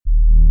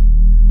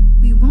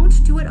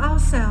it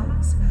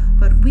ourselves,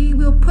 but we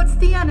will put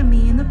the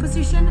enemy in the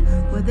position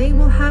where they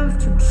will have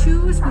to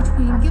choose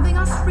between giving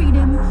us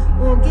freedom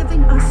or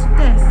giving us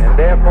death. And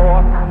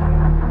therefore,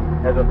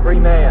 as a free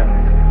man,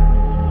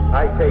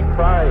 I take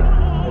pride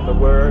in the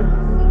word.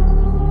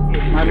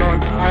 My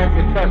Lord, I am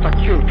the first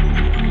accused.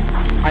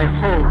 I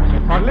hold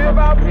that Live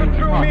out the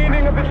true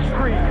meaning of its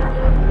creed.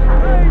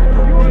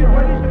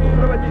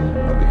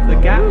 The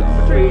gap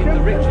between the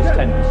richest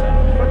 10%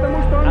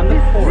 and the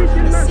poorest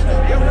 10%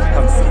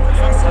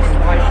 has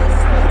widened.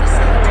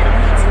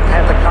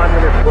 And the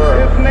communist world.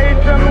 This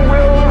nation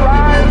will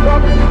rise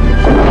up.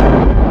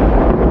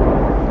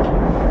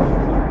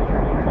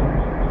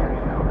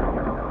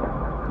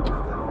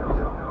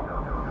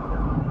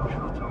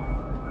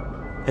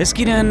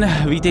 Hezký den,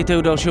 vítejte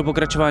u dalšího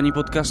pokračování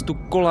podcastu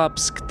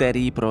Kolaps,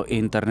 který pro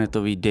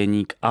internetový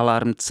deník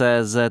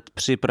Alarm.cz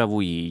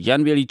připravují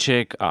Jan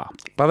Bělíček a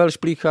Pavel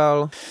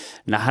Šplíchal.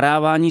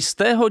 Nahrávání z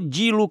tého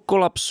dílu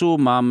Kolapsu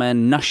máme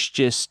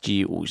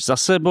naštěstí už za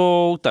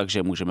sebou,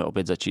 takže můžeme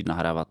opět začít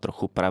nahrávat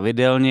trochu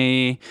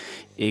pravidelněji,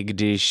 i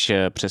když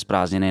přes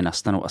prázdniny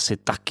nastanou asi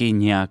taky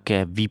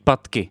nějaké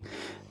výpadky.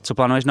 Co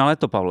plánuješ na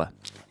léto, Pavle?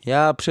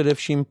 Já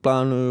především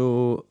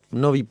plánuju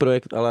nový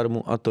projekt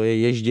Alarmu a to je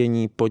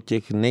ježdění po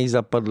těch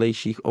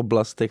nejzapadlejších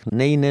oblastech,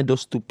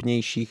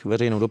 nejnedostupnějších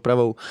veřejnou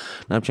dopravou,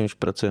 na čemž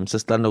pracujeme se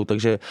Standou,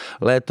 takže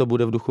léto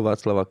bude v duchu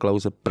Václava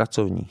Klause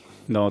pracovní.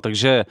 No,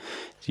 takže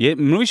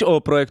mluvíš o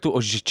projektu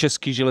o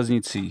českých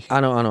železnicích.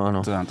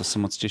 Ano. To se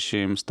moc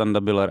těším,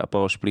 Standa Biller a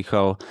Pavel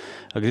Šplíchal.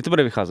 A kdy to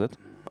bude vycházet?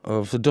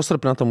 Do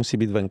srpna to musí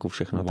být venku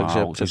všechno,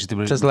 Wow, takže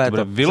přes léto.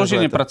 To bude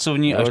vyloženě léto.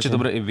 pracovní a ještě to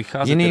bude i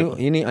vycházet.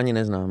 Jiný ani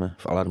neznáme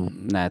v Alarmu.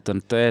 Ne,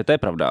 to je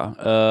pravda.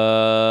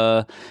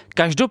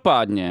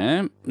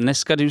 Každopádně,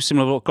 dneska, když si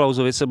mluvil o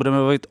Klausovi, se budeme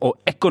bavit o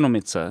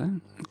ekonomice.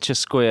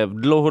 Česko je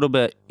v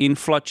dlouhodobé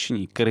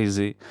inflační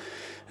krizi.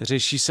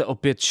 Řeší se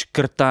opět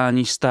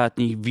škrtání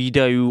státních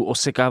výdajů,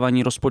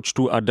 osekávání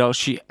rozpočtu a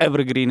další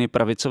evergreeny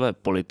pravicové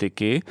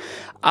politiky.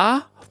 A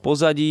v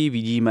pozadí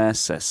vidíme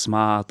se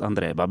smát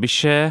Ondřeje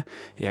Babiše,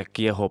 jak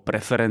jeho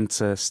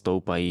preference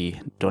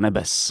stoupají do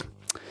nebes.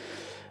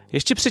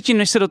 Ještě předtím,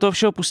 než se do toho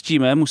všeho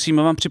pustíme,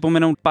 musíme vám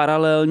připomenout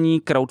paralelní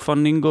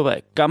crowdfundingové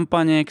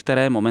kampaně,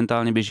 které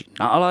momentálně běží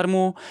na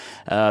Alarmu.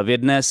 V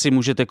jedné si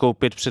můžete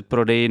koupit před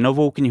prodeji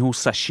novou knihu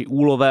Saši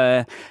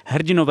Úlové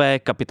Hrdinové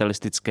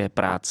kapitalistické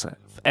práce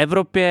v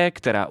Evropě,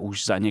 která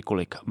už za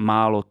několik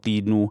málo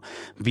týdnů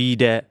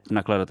vyjde v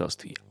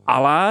nakladatelství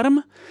Alarm.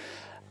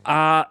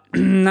 A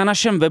na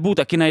našem webu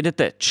taky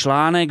najdete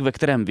článek, ve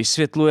kterém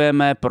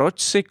vysvětlujeme, proč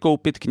si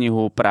koupit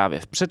knihu právě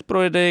v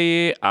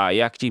předprodeji a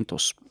jak tímto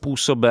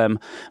způsobem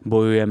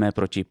bojujeme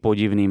proti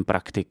podivným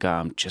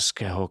praktikám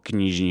českého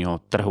knižního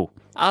trhu.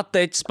 A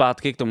teď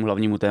zpátky k tomu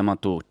hlavnímu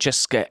tématu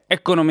české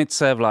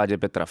ekonomice, vládě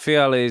Petra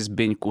Fialy,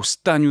 Zbyňku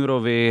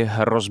Stanjurovi,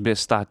 hrozbě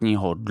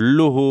státního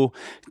dluhu,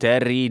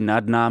 který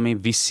nad námi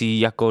visí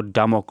jako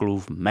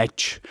Damoklův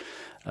meč.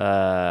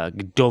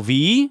 Kdo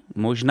ví,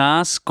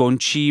 možná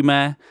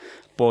skončíme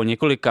po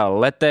několika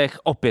letech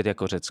opět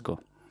jako Řecko.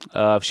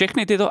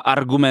 Všechny tyto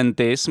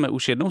argumenty jsme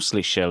už jednou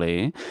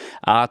slyšeli,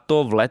 a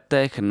to v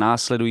letech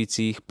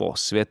následujících po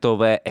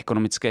světové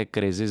ekonomické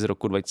krizi z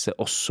roku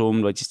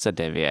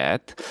 2008-2009.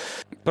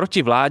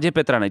 Proti vládě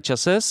Petra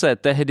Nečase se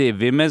tehdy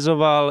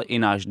vymezoval i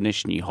náš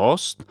dnešní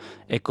host,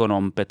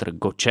 ekonom Petr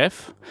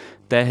Gočev,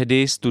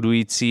 tehdy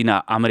studující na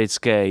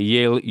americké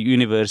Yale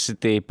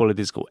University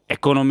politickou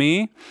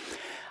ekonomii.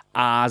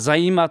 A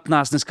zajímat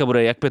nás dneska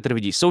bude, jak Petr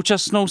vidí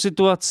současnou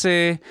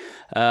situaci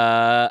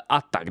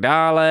a tak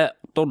dále.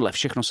 Tohle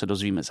všechno se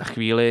dozvíme za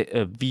chvíli.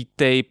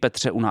 Vítej,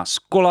 Petře, u nás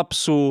v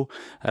Kolapsu.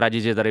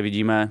 Rádi tě tady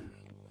vidíme.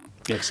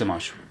 Jak se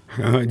máš?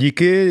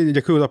 Díky,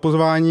 děkuji za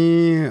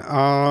pozvání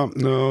a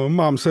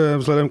mám se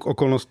vzhledem k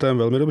okolnostem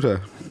velmi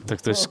dobře.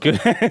 Tak to je skvělé,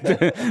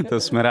 to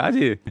jsme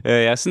rádi.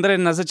 Já jsem tady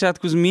na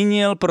začátku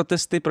zmínil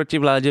protesty proti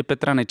vládě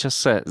Petra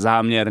Nečase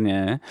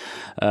záměrně.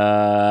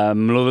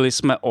 Mluvili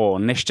jsme o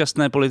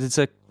nešťastné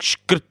politice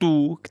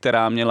škrtů,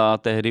 která měla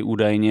tehdy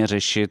údajně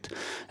řešit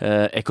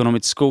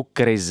ekonomickou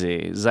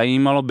krizi.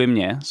 Zajímalo by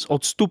mě s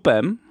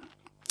odstupem,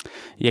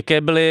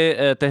 jaké byly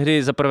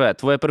tehdy zaprvé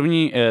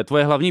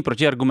tvoje hlavní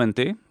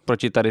protiargumenty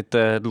proti tady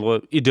té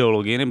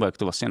ideologii, nebo jak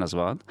to vlastně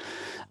nazvat,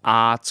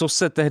 a co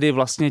se tehdy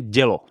vlastně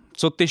dělo?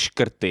 Co ty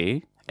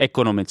škrty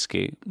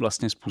ekonomicky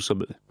vlastně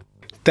způsobily?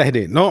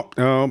 Tehdy,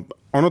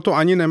 ono to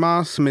ani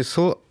nemá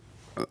smysl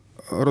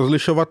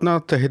rozlišovat na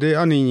tehdy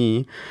a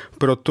nyní,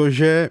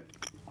 protože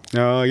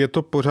je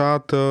to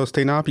pořád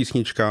stejná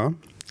písnička,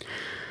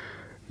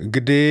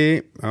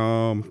 kdy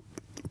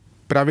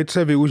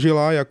pravice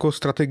využila jako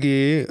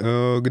strategii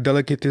k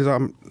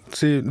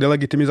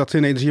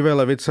delegitimizaci nejdříve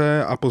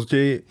levice a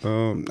později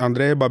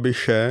Ondřeje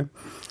Babiše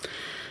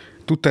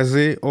tu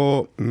tezi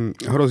o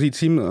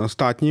hrozícím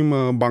státním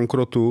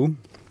bankrotu,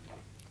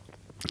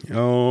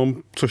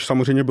 což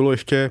samozřejmě bylo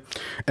ještě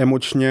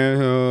emočně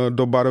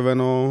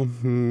dobarveno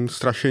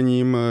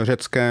strašením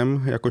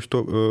Řeckem,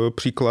 jakožto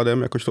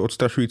příkladem, jakožto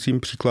odstrašujícím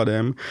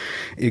příkladem,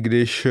 i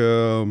když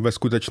ve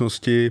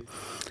skutečnosti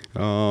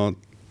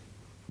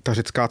ta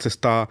řecká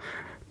cesta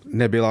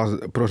nebyla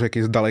pro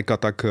Řeky zdaleka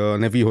tak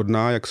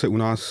nevýhodná, jak se u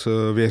nás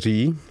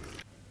věří.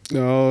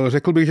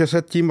 Řekl bych, že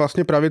se tím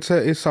vlastně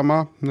pravice i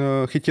sama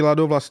chytila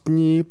do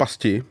vlastní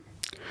pasti,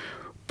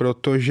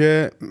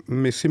 protože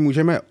my si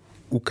můžeme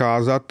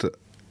ukázat,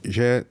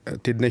 že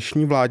ty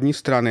dnešní vládní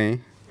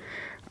strany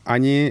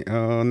ani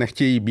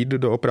nechtějí být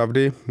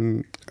doopravdy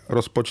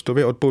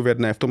rozpočtově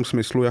odpovědné v tom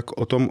smyslu, jak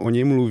o tom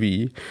oni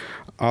mluví,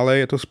 ale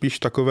je to spíš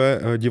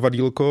takové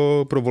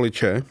divadýlko pro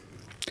voliče,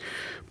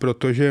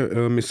 protože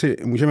my si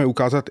můžeme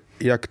ukázat,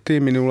 jak ty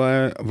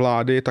minulé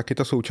vlády, tak i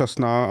ta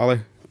současná,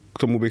 ale k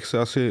tomu bych se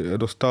asi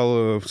dostal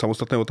v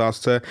samostatné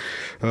otázce,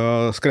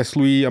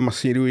 zkreslují a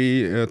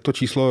masírují to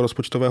číslo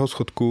rozpočtového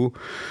schodku,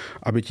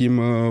 aby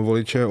tím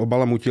voliče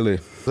obalamutili.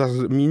 Za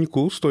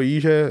zmínku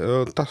stojí, že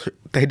ta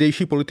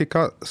tehdejší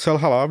politika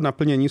selhala v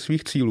naplnění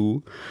svých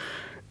cílů,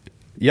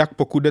 jak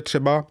pokud jde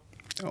třeba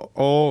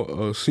o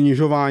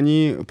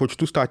snižování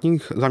počtu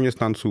státních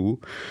zaměstnanců.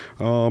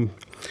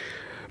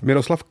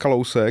 Miroslav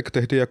Kalousek,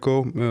 tehdy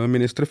jako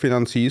ministr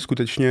financí,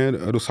 skutečně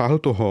dosáhl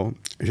toho,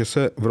 že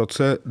se v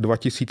roce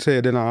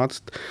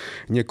 2011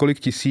 několik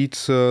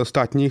tisíc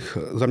státních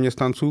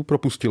zaměstnanců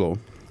propustilo.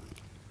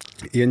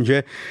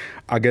 Jenže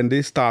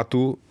agendy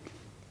státu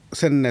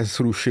se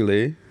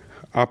nezrušily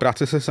a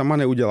práce se sama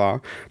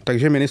neudělá,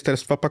 takže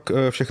ministerstva pak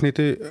všechny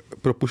ty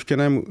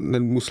propuštěné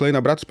museli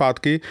nabrat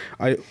zpátky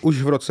a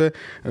už v roce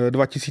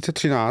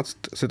 2013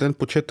 se ten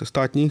počet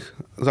státních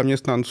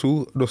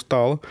zaměstnanců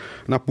dostal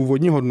na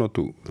původní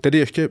hodnotu. Tedy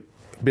ještě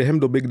během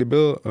doby, kdy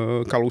byl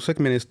Kalousek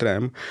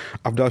ministrem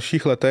a v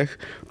dalších letech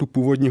tu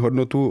původní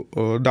hodnotu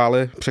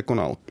dále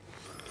překonal.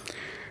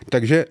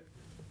 Takže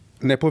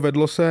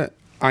nepovedlo se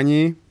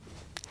ani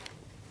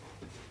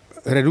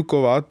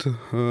redukovat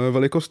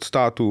velikost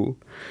státu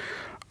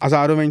a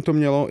zároveň to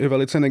mělo i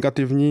velice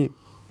negativní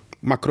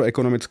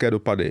makroekonomické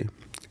dopady,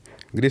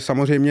 kdy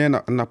samozřejmě je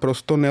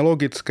naprosto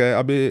nelogické,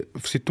 aby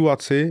v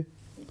situaci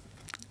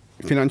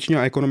finanční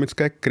a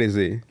ekonomické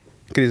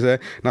krize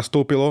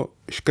nastoupilo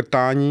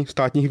škrtání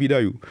státních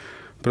výdajů,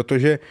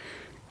 protože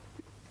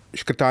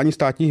škrtání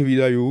státních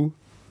výdajů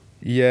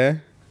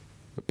je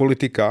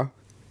politika,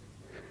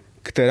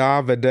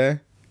 která vede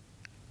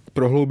k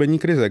prohloubení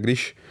krize.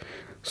 Když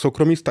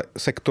soukromý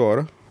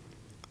sektor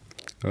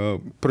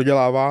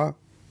prodělává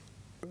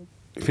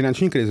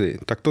finanční krizi,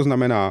 tak to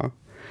znamená,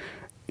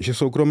 že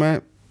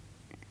soukromé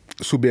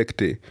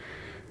subjekty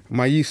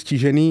mají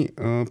stížený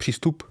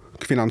přístup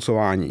k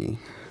financování.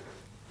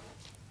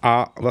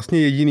 A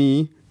vlastně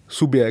jediný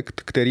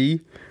subjekt, který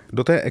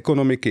do té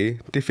ekonomiky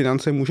ty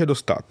finance může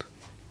dostat,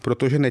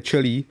 protože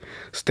nečelí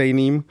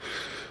stejným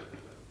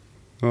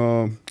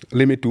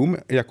limitům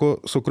jako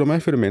soukromé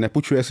firmy.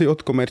 Nepůjčuje si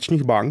od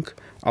komerčních bank,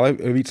 ale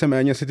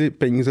víceméně si ty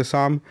peníze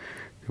sám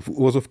v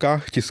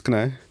uvozovkách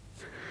tiskne.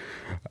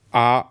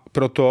 A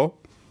proto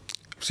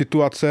v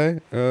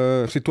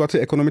situaci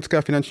ekonomické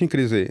a finanční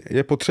krizi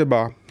je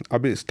potřeba,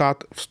 aby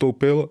stát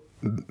vstoupil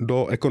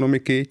do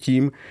ekonomiky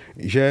tím,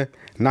 že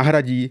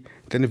nahradí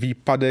ten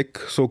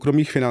výpadek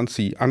soukromých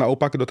financí a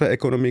naopak do té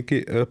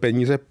ekonomiky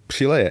peníze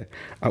přileje.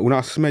 A u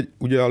nás jsme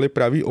udělali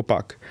pravý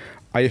opak.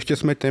 A ještě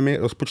jsme těmi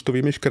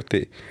rozpočtovými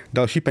škrty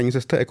další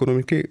peníze z té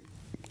ekonomiky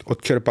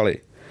odčerpali.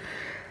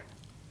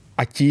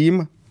 A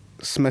tím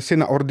jsme si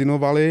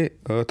naordinovali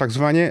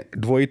takzvaně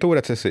dvojitou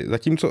recesi.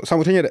 Zatímco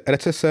samozřejmě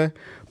recese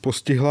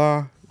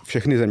postihla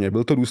všechny země.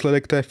 Byl to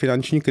důsledek té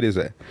finanční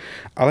krize.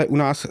 Ale u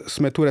nás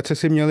jsme tu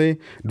recesi měli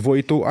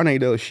dvojitou a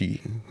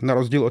nejdelší, na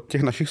rozdíl od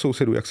těch našich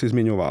sousedů, jak jsi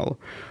zmiňoval.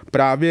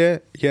 Právě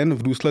jen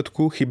v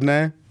důsledku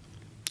chybné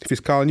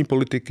fiskální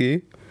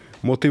politiky,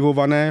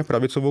 motivované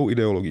pravicovou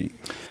ideologií.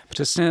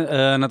 Přesně,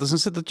 na to jsem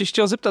se totiž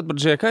chtěl zeptat,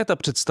 protože jaká je ta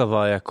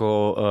představa,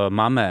 jako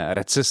máme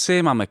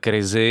recesi, máme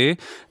krizi,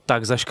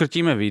 tak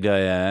zaškrtíme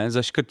výdaje,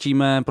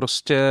 zaškrtíme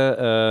prostě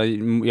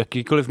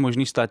jakýkoliv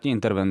možný státní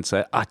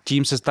intervence a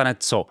tím se stane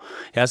co?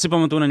 Já si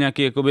pamatuju na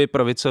nějaký jakoby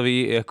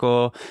pravicový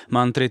jako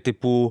mantry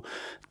typu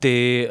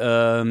ty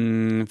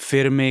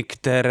firmy,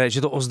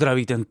 že to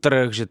ozdraví ten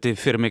trh, že ty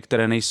firmy,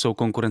 které nejsou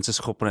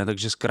konkurenceschopné,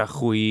 takže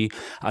zkrachují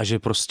a že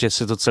prostě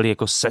se to celý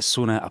jako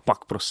sesune a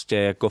pak prostě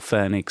jako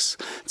Fénix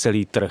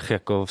celý trh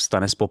jako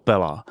vstane z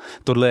popela.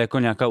 Tohle je jako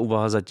nějaká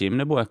úvaha zatím,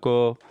 nebo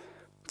jako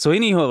co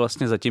jiného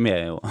vlastně zatím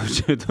je, jo?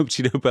 Že to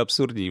přijde úplně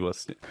absurdní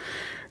vlastně.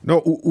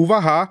 No,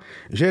 úvaha,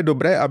 že je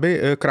dobré,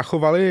 aby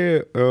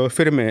krachovaly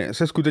firmy,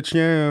 se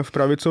skutečně v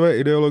pravicové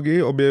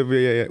ideologii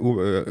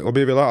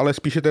objevila, ale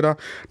spíše teda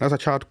na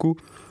začátku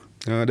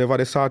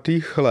 90.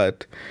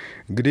 let,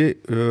 kdy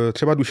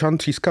třeba Dušan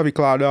Tříska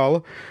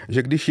vykládal,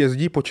 že když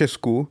jezdí po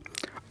Česku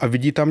a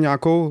vidí tam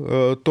nějakou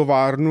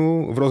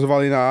továrnu v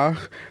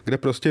rozvalinách, kde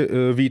prostě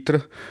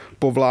vítr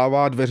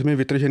povlává dveřmi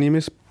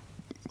vytrženými z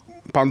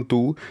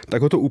pantů,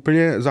 tak ho to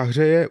úplně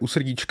zahřeje u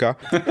srdíčka.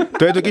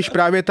 To je totiž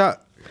právě ta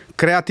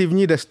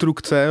kreativní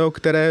destrukce, o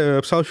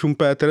které psal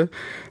Schumpeter.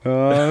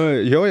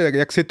 Jo,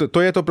 jak si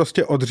to je to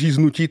prostě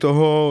odříznutí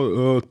toho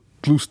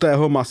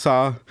tlustého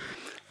masa.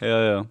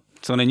 Jo.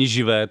 Co není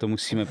živé, to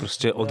musíme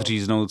prostě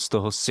odříznout z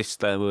toho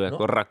systému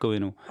jako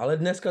rakovinu. Ale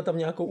dneska tam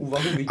nějakou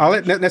úvahu vidíš?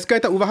 Ale dneska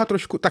je ta úvaha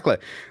trošku takhle.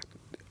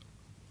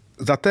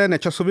 za té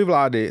Nečasovy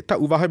vlády ta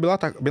úvaha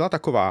byla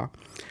taková,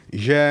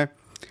 že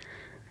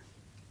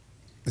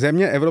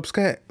země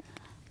Evropské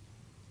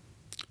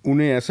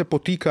unie se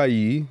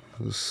potýkají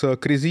s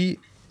krizí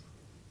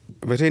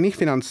veřejných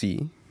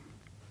financí,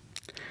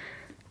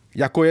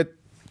 jako je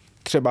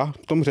třeba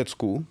v tom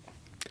Řecku,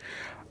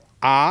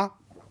 a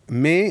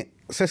my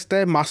se z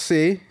té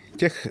masy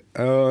těch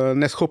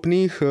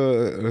neschopných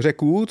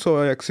Řeků,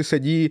 co jaksi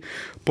sedí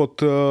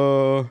pod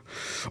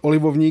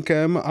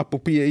olivovníkem a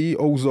popíjejí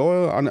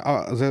ouzo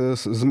a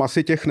z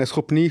masy těch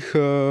neschopných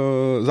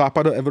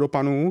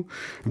západoevropanů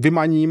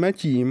vymaníme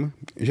tím,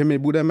 že my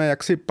budeme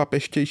jaksi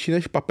papeštější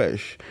než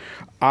papež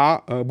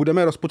a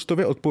budeme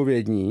rozpočtově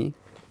odpovědní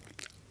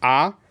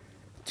a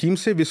tím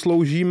si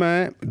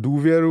vysloužíme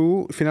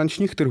důvěru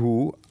finančních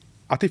trhů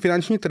a ty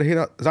finanční trhy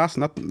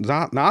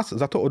nás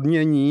za to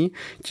odmění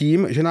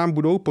tím, že nám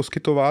budou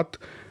poskytovat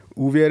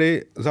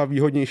úvěry za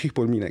výhodnějších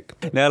podmínek.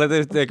 Ne, ale to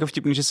je jako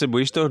vtipný, že se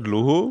bojíš toho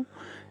dluhu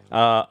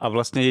a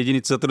vlastně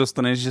jediný, co za to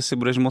dostaneš, že si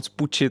budeš moct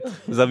půjčit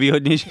za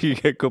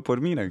výhodnějších jako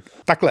podmínek.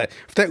 Takhle,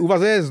 v té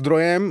úvaze je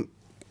zdrojem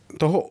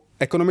toho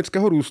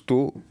ekonomického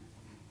růstu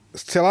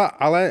zcela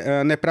ale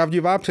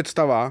nepravdivá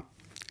představa,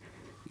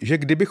 že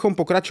kdybychom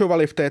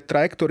pokračovali v té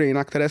trajektorii,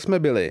 na které jsme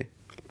byli,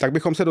 tak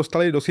bychom se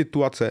dostali do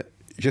situace,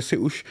 že si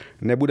už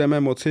nebudeme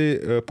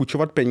moci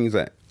půjčovat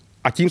peníze.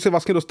 A tím se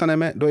vlastně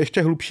dostaneme do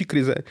ještě hlubší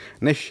krize,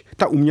 než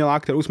ta umělá,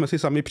 kterou jsme si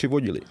sami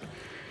přivodili.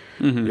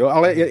 Mm-hmm. Jo,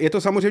 ale je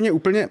to samozřejmě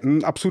úplně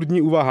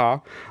absurdní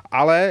úvaha,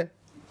 ale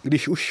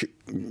když už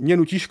mě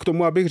nutíš k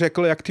tomu, abych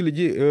řekl, jak ty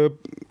lidi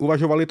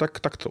uvažovali,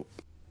 tak co?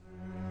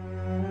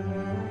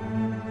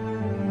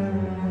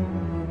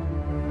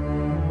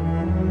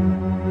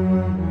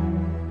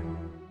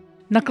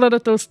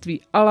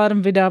 Nakladatelství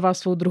Alarm vydává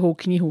svou druhou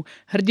knihu.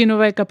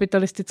 Hrdinové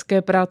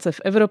kapitalistické práce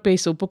v Evropě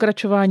jsou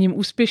pokračováním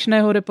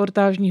úspěšného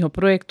reportážního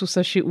projektu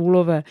Saši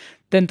Úlové.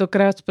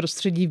 Tentokrát z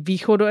prostředí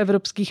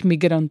východoevropských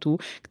migrantů,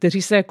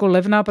 kteří se jako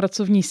levná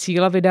pracovní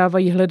síla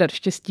vydávají hledat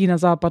štěstí na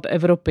západ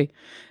Evropy.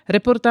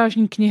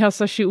 Reportážní kniha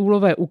Saši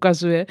Úlové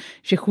ukazuje,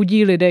 že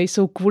chudí lidé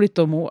jsou kvůli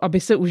tomu, aby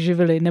se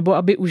uživili nebo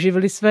aby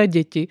uživili své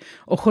děti,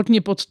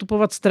 ochotni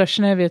podstupovat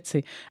strašné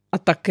věci. A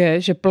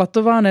také, že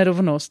platová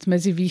nerovnost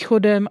mezi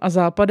východem a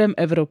západem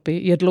Evropy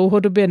je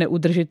dlouhodobě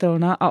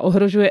neudržitelná a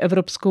ohrožuje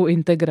evropskou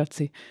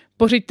integraci.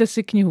 Pořiďte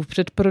si knihu v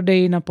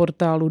předprodeji na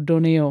portálu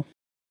Donio.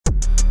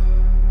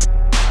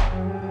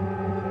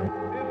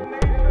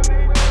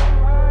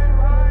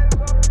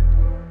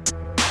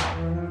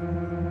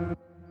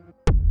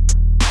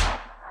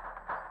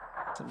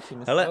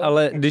 Hele,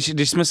 ale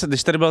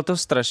když tady bylo to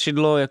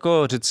strašidlo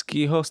jako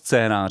řeckého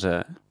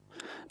scénáře,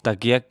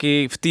 tak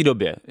jaký v té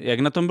době, jak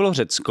na tom bylo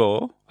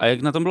Řecko a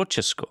jak na tom bylo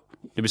Česko,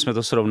 kdybychom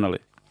to srovnali?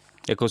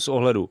 Jako z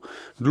ohledu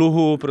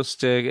dluhu,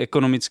 prostě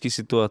ekonomické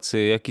situaci,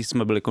 jaký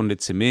jsme byli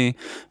kondici my,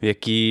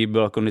 jaký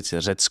byla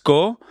kondice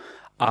Řecko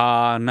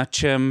a na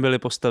čem byly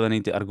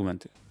postaveny ty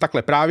argumenty?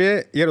 Takhle,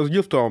 právě je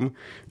rozdíl v tom,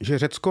 že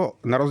Řecko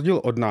na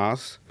rozdíl od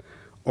nás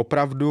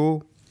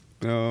opravdu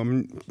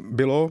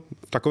bylo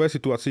v takové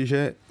situaci,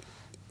 že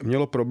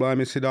mělo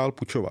problémy si dál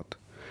půjčovat.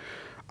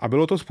 A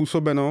bylo to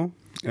způsobeno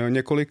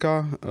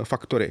několika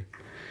faktory.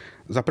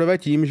 Za prvé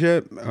tím,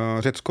 že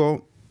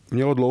Řecko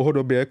mělo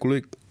dlouhodobě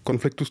kvůli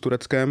konfliktu s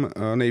Tureckem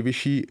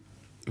nejvyšší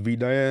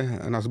výdaje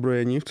na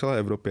zbrojení v celé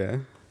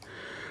Evropě.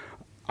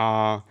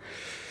 A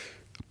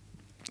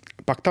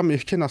pak tam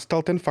ještě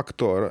nastal ten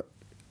faktor,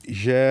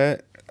 že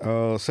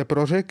se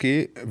pro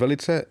Řeky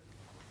velice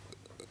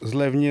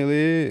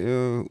zlevnily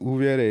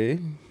úvěry,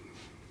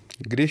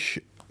 když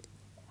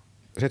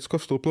Řecko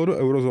vstoupilo do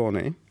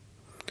eurozóny,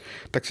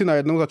 tak si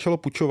najednou začalo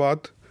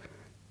půjčovat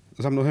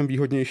za mnohem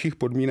výhodnějších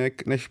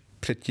podmínek, než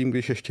předtím,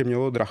 když ještě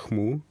mělo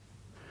drachmu.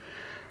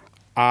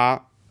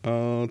 A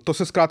to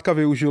se zkrátka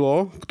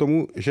využilo k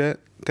tomu, že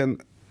ten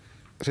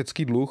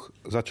řecký dluh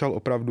začal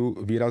opravdu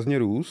výrazně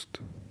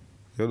růst.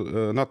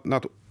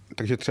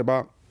 Takže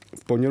třeba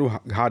v poměru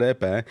k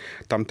HDP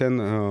tam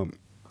ten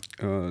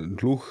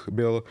dluh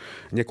byl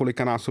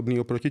několikanásobný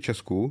oproti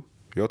Česku,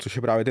 jo, což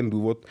je právě ten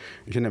důvod,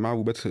 že nemá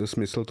vůbec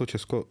smysl to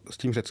Česko s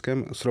tím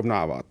Řeckem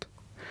srovnávat.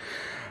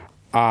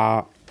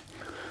 A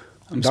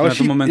my jsme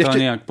to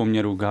momentálně jak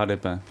poměru k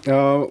HDP?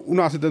 U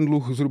nás je ten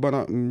dluh zhruba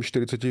na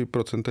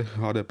 40%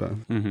 HDP.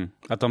 Uh-huh.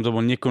 A tam to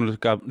bylo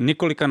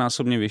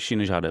několikanásobně vyšší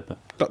než HDP?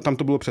 Tam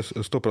to bylo přes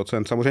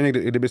 100%. Samozřejmě,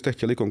 kdybyste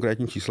chtěli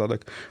konkrétní čísla,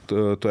 tak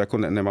to jako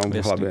nemám v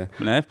hlavě.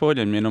 Ne, v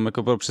pohodě, jenom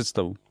jako pro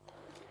představu.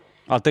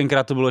 Ale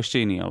tenkrát to bylo ještě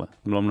jiný, ale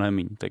bylo mnohem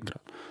méně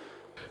tenkrát.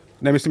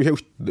 Nemyslím, že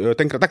už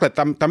tenkrát. Takhle,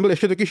 tam byl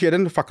ještě totiž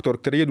jeden faktor,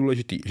 který je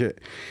důležitý, že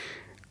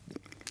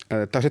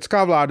ta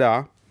řecká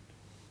vláda,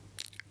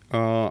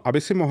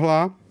 aby si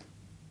mohla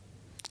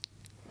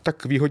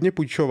tak výhodně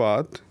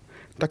půjčovat,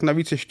 tak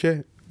navíc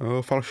ještě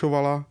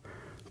falšovala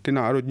ty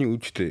národní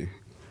účty.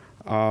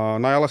 A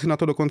najala si na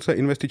to dokonce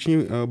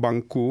investiční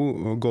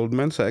banku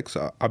Goldman Sachs,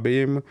 aby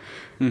jim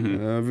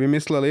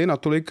vymysleli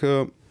natolik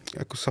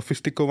jako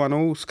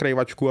sofistikovanou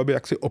skrývačku, aby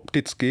jaksi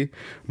opticky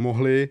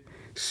mohli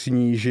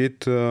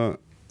snížit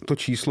to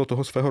číslo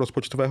toho svého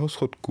rozpočtového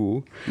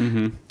schodku,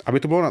 aby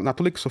to bylo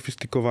natolik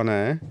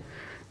sofistikované,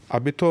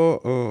 aby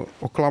to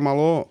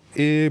oklamalo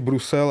i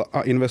Brusel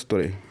a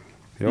investory.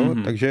 Jo?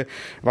 Takže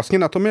vlastně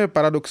na tom je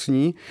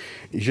paradoxní,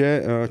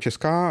 že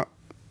česká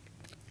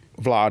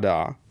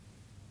vláda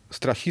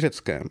straší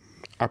Řeckem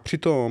a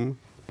přitom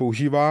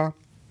používá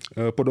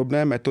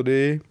podobné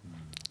metody,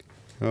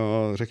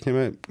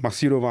 řekněme,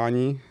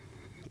 masírování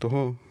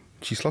toho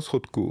čísla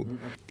schodku.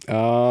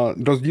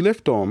 Rozdíl je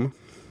v tom,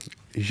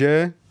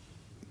 že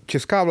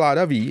česká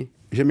vláda ví,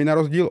 že my na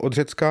rozdíl od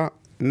Řecka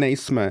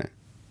nejsme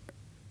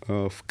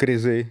v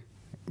krizi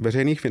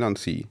veřejných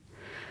financí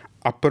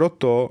a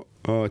proto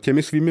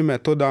těmi svými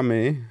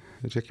metodami,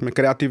 řekněme,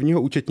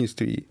 kreativního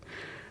účetnictví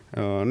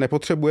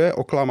nepotřebuje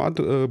oklamat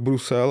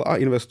Brusel a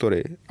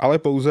investory, ale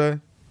pouze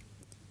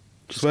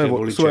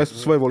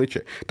svoje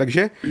voliče.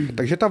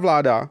 Takže ta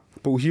vláda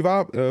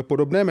používá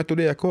podobné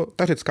metody jako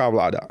ta řecká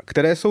vláda,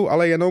 které jsou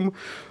ale jenom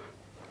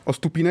o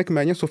stupínek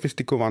méně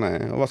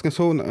sofistikované. Vlastně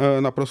jsou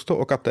naprosto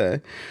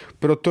okaté,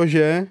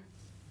 protože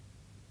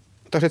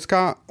ta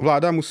řecká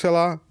vláda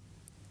musela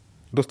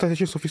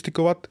dostatečně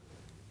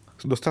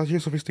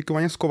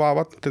sofistikovaně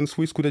skovávat ten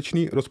svůj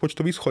skutečný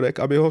rozpočtový schodek,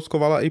 aby ho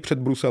skovala i před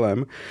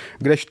Bruselem,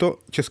 kdežto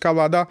česká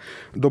vláda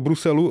do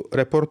Bruselu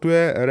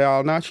reportuje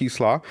reálná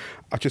čísla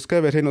a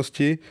české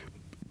veřejnosti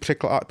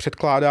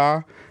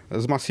předkládá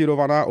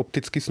zmasírovaná,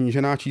 opticky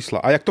snížená čísla.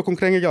 A jak to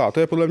konkrétně dělá? To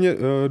je podle mě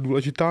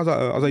důležitá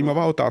a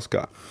zajímavá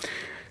otázka.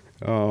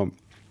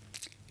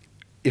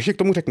 Ještě k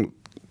tomu řeknu.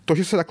 To,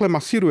 že se takhle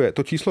masíruje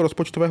to číslo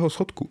rozpočtového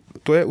schodku,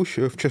 to je už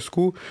v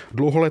Česku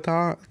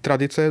dlouholetá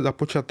tradice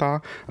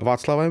započatá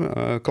Václavem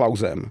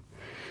Klausem,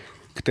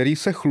 který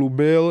se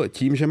chlubil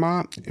tím, že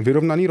má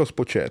vyrovnaný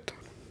rozpočet.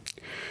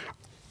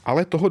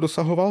 Ale toho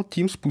dosahoval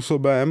tím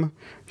způsobem,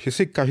 že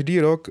si každý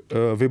rok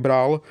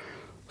vybral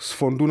z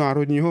Fondu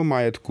národního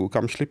majetku,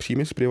 kam šly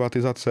příjmy z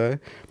privatizace,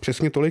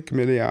 přesně tolik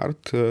miliard,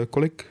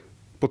 kolik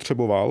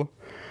potřeboval,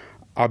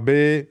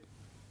 aby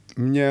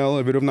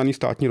měl vyrovnaný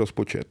státní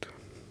rozpočet.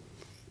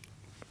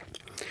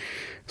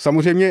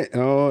 Samozřejmě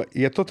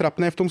je to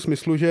trapné v tom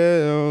smyslu,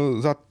 že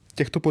za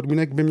těchto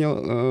podmínek by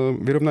měl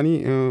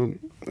vyrovnaný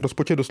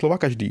rozpočet doslova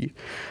každý,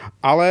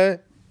 ale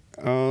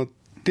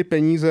ty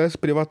peníze z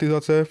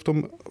privatizace v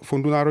tom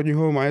Fondu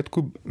národního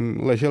majetku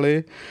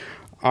ležely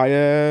a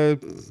je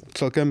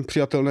celkem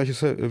přijatelné, že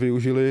se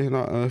využili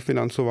na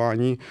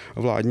financování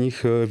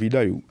vládních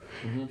výdajů.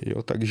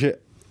 Jo,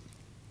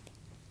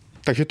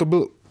 takže to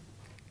byl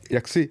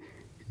jaksi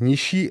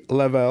nižší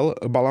level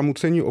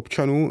balamucení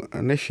občanů,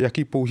 než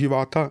jaký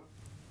používá ta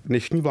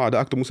dnešní vláda,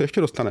 a k tomu se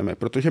ještě dostaneme,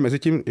 protože mezi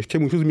tím ještě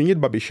můžu zmínit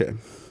Babiše.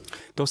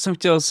 To jsem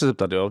chtěl se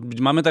zeptat, jo.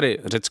 Máme tady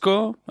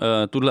Řecko,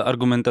 tuhle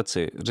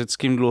argumentaci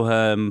řeckým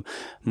dluhem,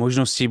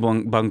 možností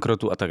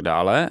bankrotu a tak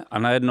dále a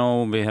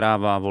najednou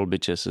vyhrává volby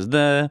ČSSD,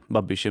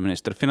 Babiš je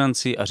ministr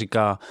financí a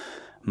říká,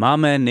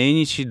 máme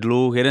nejnižší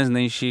dluh, jeden z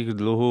nejnižších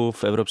dluhů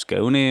v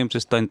Evropské unii,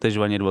 přestaňte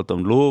žvanit o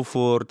tom dluhu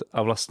furt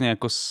a vlastně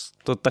jako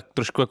to tak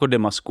trošku jako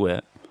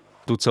demaskuje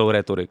tu celou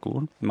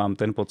retoriku, mám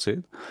ten pocit.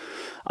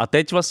 A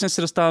teď vlastně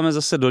se dostáváme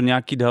zase do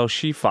nějaký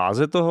další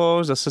fáze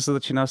toho, zase se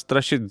začíná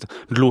strašit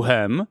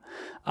dluhem,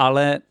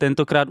 ale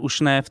tentokrát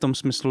už ne v tom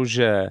smyslu,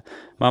 že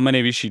máme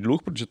nejvyšší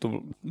dluh, protože to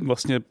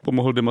vlastně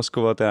pomohl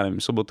demaskovat, já nevím,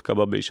 Sobotka,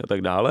 Babiš a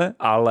tak dále,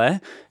 ale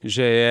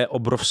že je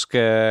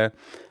obrovské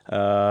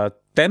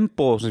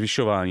tempo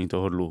zvyšování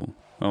toho dluhu.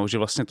 No, že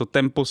vlastně to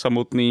tempo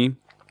samotný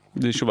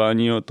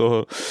zvyšování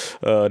toho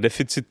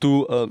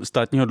deficitu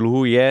státního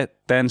dluhu je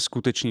ten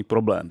skutečný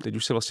problém. Teď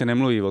už se vlastně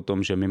nemluví o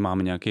tom, že my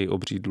máme nějaký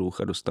obří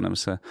dluh a dostaneme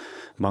se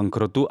k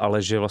bankrotu,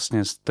 ale že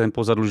vlastně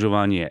tempo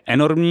zadlužování je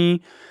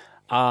enormní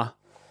a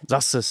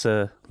zase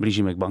se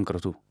blížíme k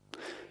bankrotu.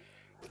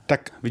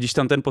 Tak vidíš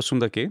tam ten posun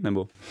taky,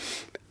 nebo?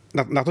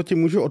 Na to ti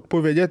můžu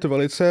odpovědět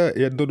velice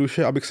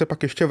jednoduše, abych se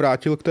pak ještě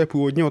vrátil k té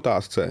původní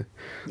otázce.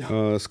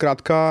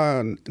 Zkrátka,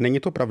 není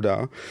to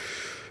pravda.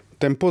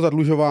 Tempo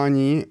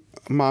zadlužování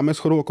máme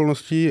shodou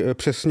okolností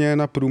přesně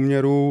na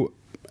průměru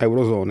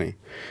eurozóny.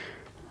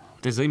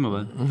 To je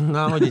zajímavé.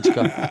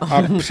 Náhodička.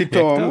 A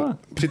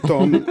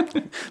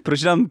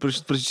přitom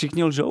proč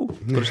všichni lžou?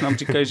 Proč nám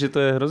říkají, že to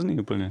je hrozný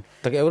úplně?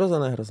 Tak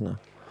eurozóna je hrozná.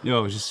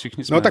 Jo, že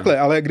všichni jsme... No takhle,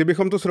 ale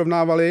kdybychom to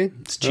srovnávali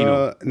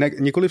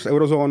nikoli s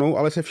eurozónou,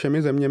 ale se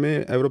všemi zeměmi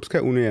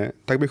Evropské unie,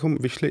 tak bychom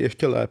vyšli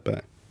ještě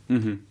lépe.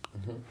 Mm-hmm.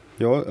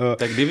 Jo,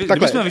 tak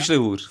kdybychom vyšli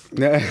hůř?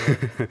 Ne.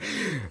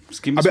 S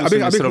kým bychom se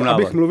měli srovnávat?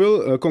 Abych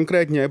mluvil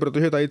konkrétně,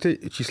 protože tady ty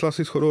čísla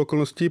si shodou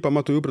okolností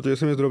pamatuju, protože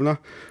jsem je zrovna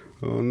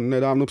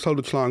nedávno psal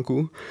do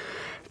článku,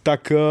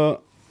 tak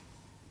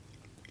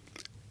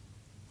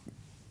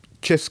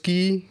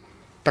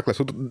takhle,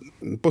 jsou to,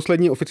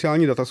 poslední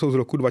oficiální data jsou z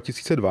roku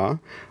 2002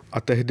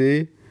 a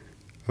tehdy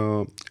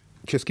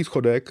český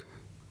schodek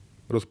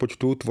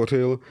rozpočtu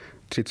tvořil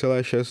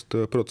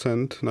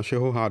 3,6%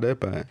 našeho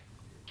HDP,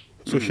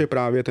 což je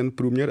právě ten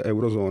průměr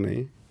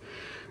eurozóny.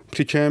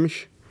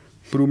 Přičemž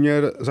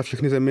průměr za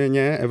všechny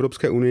země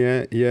Evropské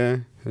unie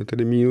je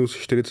tedy minus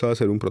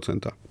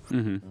 4,7%.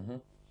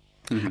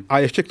 A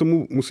ještě k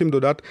tomu musím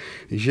dodat,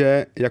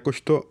 že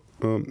jakožto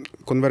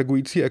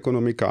konvergující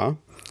ekonomika,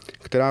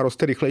 která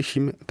roste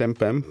rychlejším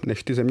tempem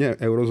než ty země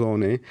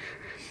eurozóny,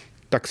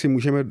 tak si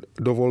můžeme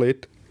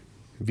dovolit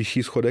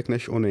vyšší schodek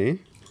než oni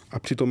a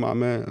přitom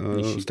máme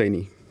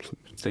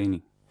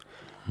stejný.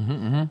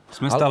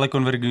 Jsme stále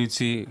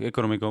konvergující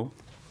ekonomikou?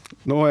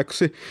 No,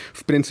 jaksi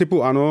v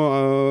principu ano,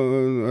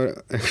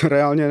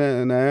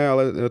 reálně ne,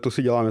 ale to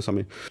si děláme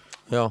sami.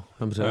 Jo,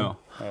 dobře. Jo.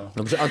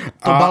 Dobře, a to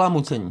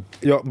balamucení.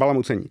 Jo,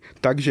 balamucení.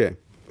 Takže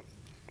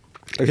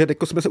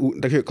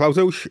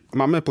Klause už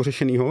máme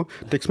pořešenýho,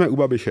 teď jsme u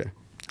Babiše.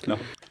 No.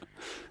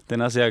 Ten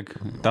nás jak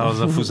tahal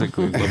za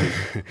fuzeku.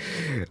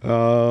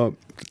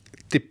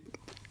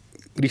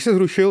 Když se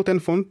zrušil ten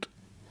fond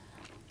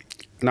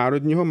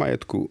národního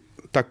majetku,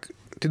 tak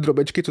ty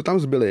drobečky, co tam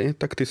zbyly,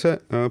 tak ty se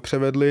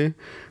převedly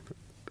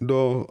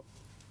do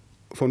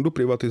fondu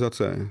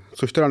privatizace,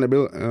 což teda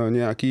nebyl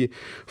nějaký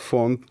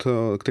fond,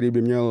 který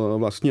by měl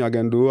vlastní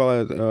agendu,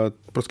 ale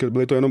prostě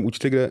byly to jenom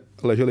účty, kde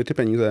ležely ty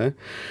peníze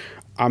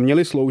a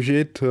měly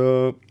sloužit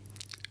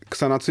k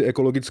sanaci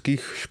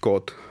ekologických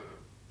škod.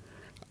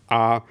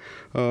 A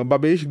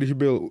Babiš, když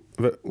byl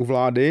u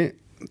vlády,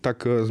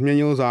 tak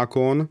změnil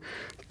zákon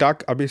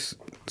tak, aby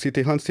si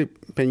tyhle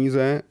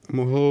peníze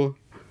mohl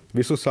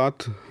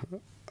vysosat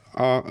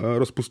a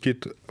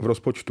rozpustit v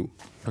rozpočtu.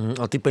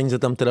 A ty peníze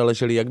tam teda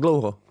ležely jak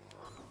dlouho?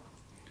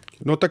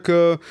 No tak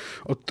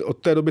od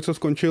té doby, co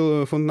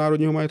skončil fond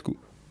národního majetku.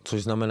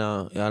 Což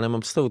znamená, já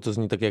nemám představu, to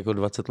zní tak jako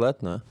 20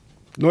 let, ne?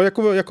 No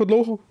jako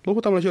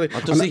dlouho tam leželi.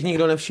 A to si jich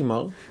nikdo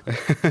nevšímal?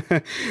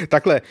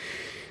 Takhle,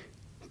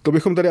 to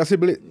bychom tady asi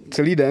byli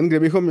celý den, kde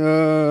bychom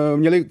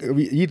měli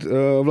jít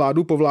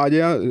vládu po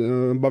vládě a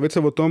bavit se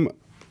o tom,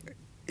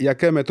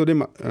 jaké metody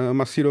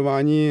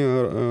masírování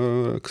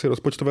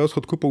rozpočtového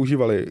schodku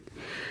používali.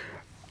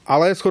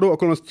 Ale shodou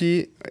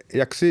okolností,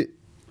 jak si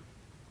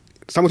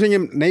samozřejmě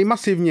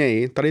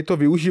nejmasivněji tady to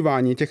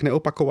využívání těch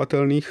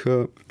neopakovatelných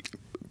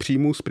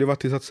příjmů z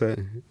privatizace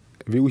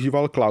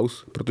využíval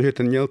Klaus, protože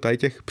ten měl tady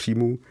těch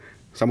příjmů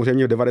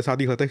samozřejmě v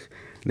 90. letech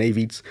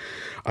nejvíc.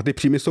 A ty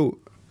příjmy jsou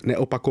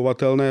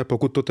neopakovatelné,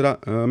 pokud to teda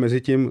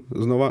mezi tím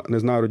znova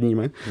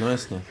neznárodníme. No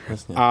jasně.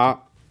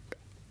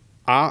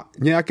 A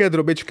nějaké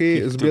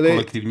drobečky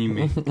zbyly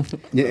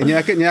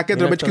nějaké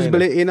drobečky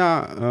zbyly i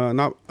na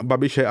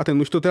Babiše a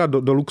ten už to teda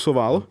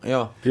doluxoval.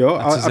 Jo.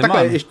 A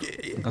takhle ještě.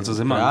 A co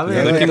Zeman?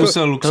 Právě, taky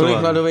musel luxovat.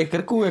 Tolik hladových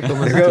krků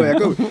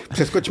jako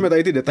přeskočme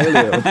tady ty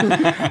detaily. Jo.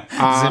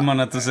 A Zeman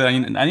na to se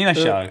ani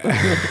našák.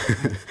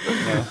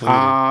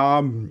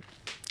 A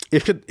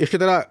ještě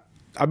teda,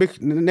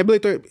 nebyly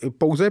to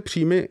pouze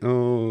příjmy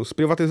z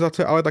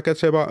privatizace, ale také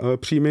třeba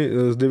příjmy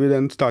z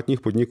dividend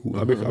státních podniků,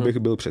 abych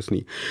byl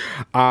přesný.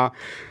 A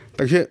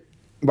takže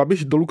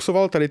Babiš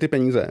doluxoval tady ty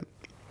peníze.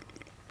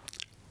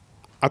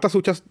 A ta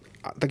součást,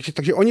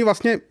 takže oni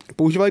vlastně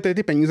používali tady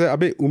ty peníze,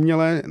 aby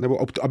uměle, nebo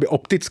aby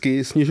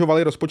opticky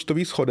snižovali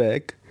rozpočtový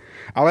schodek,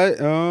 ale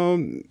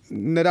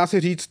nedá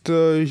se říct,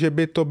 že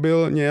by to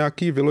byl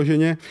nějaký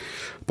vyloženě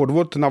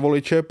podvod na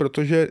voliče,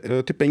 protože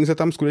ty peníze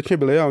tam skutečně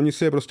byly a oni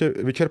si je prostě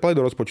vyčerpali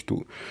do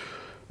rozpočtu.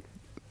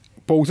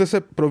 Pouze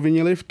se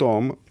provinili v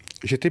tom,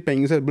 že ty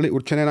peníze byly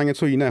určené na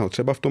něco jiného.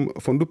 Třeba v tom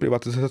fondu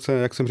privatizace,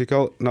 jak jsem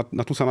říkal,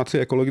 na tu sanaci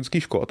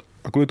ekologických škod.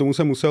 A kvůli tomu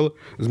se musel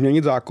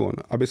změnit zákon,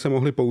 aby se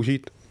mohli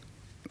použít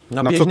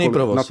na běžný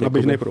provoz. Na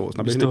běžný provoz.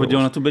 Jste hodil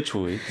na tu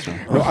Bečvu,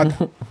 no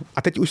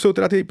a teď už jsou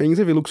teda ty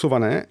peníze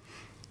vyluxované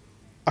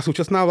a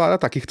současná vláda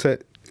taky chce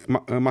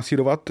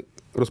masírovat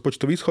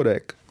rozpočtový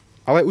schodek,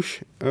 ale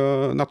už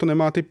na to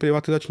nemá ty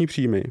privatizační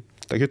příjmy,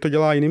 takže to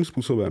dělá jiným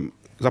způsobem.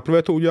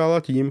 Zaprvé to udělala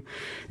tím,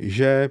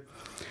 že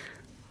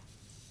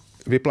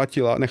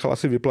nechala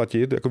si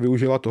vyplatit, jako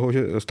využila toho,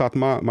 že stát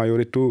má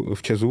majoritu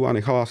v ČEZu a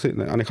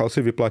nechal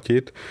si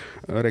vyplatit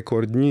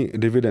rekordní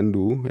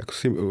dividendu, jak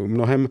si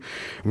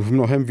v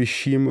mnohem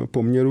vyšším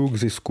poměru k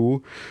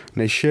zisku,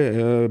 než je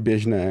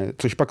běžné,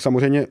 což pak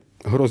samozřejmě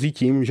hrozí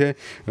tím, že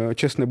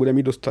ČEZ nebude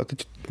mít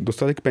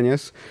dostatek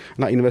peněz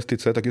na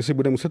investice, takže si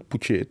bude muset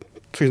půjčit.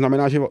 Což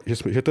znamená,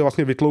 že to je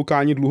vlastně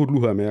vytloukání dluhu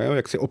dluhem. Je?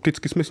 Jak si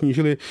opticky jsme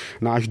snížili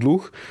náš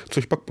dluh,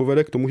 což pak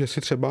povede k tomu, že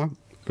si třeba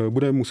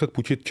bude muset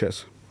půjčit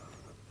ČEZ.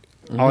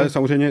 Ale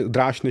samozřejmě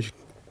dráž, než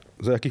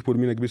za jakých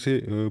podmínek by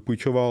si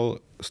půjčoval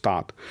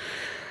stát.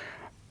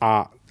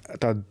 A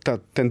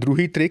ten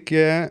druhý trik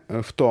je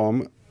v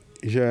tom,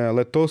 že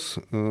letos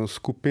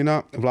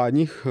skupina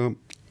vládních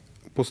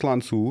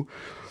poslanců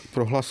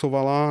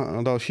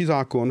prohlasovala další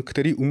zákon,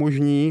 který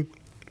umožní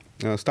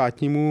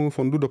státnímu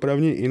fondu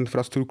dopravní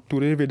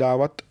infrastruktury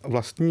vydávat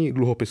vlastní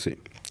dluhopisy.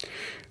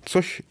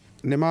 Což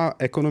nemá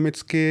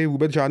ekonomicky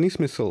vůbec žádný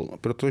smysl,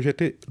 protože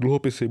ty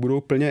dluhopisy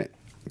budou plně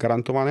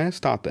garantované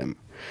státem.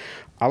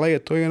 Ale je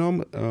to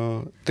jenom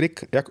trik,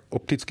 jak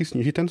opticky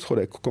snížit ten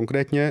schodek.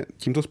 Konkrétně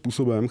tímto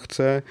způsobem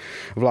chce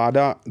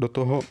vláda do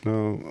toho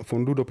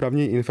fondu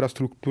dopravní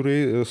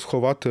infrastruktury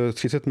schovat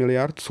 30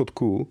 miliard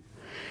schodků,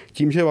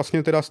 tím, že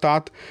vlastně teda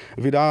stát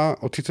vydá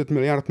o 30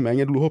 miliard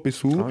méně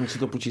dluhopisů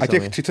a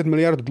těch 30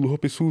 miliard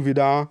dluhopisů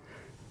vydá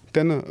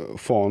ten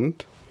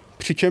fond,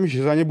 přičemž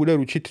za ně bude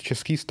ručit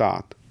český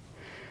stát.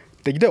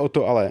 Teď jde o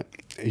to ale,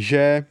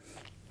 že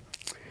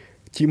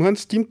tímhle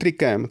s tím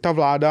trikem ta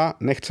vláda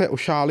nechce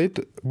ošálit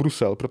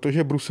Brusel,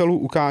 protože Bruselu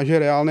ukáže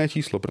reálné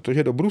číslo,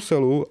 protože do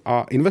Bruselu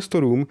a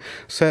investorům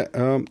se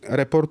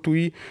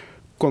reportují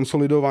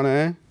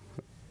konsolidované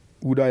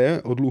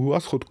údaje o dluhu a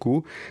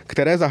schodku,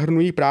 které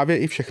zahrnují právě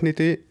i všechny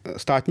ty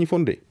státní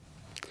fondy.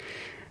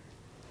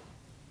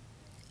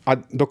 A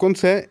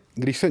dokonce,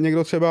 když se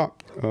někdo třeba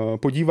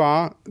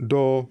podívá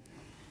do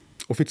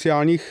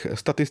oficiálních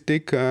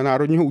statistik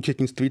Národního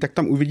účetnictví, tak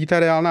tam uvidíte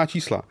reálná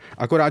čísla.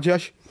 Akorát, že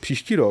až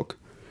příští rok,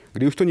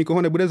 kdy už to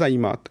nikoho nebude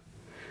zajímat,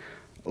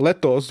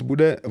 letos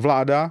bude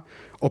vláda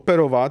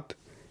operovat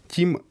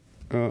tím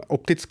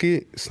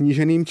opticky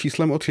sníženým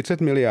číslem o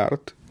 30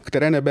 miliard,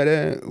 které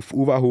nebere v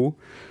úvahu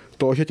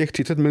to, že těch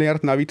 30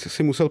 miliard navíc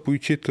si musel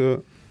půjčit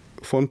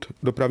Fond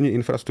dopravní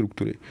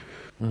infrastruktury.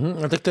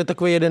 A tak to je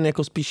takový jeden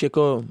jako spíš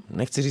jako,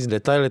 nechci říct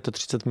detail, je to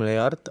 30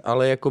 miliard,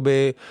 ale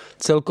jakoby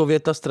celkově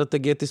ta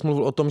strategie, ty jsi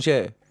mluvil o tom,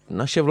 že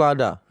naše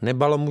vláda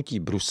nebalamutí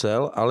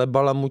Brusel, ale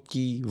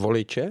balamutí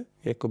voliče,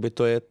 jakoby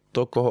to je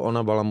to, koho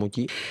ona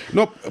balamutí.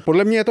 No,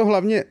 podle mě je to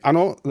hlavně,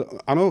 ano,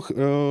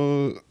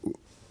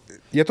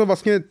 je to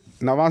vlastně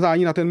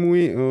navázání na ten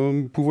můj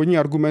původní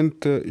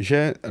argument,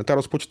 že ta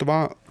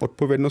rozpočtová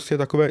odpovědnost je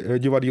takové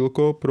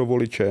divadýlko pro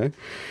voliče.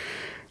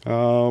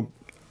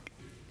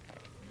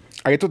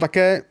 A je to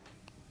také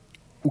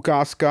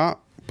ukázka,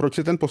 proč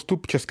se ten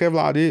postup české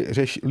vlády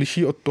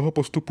liší od toho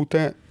postupu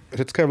té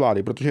řecké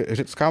vlády, protože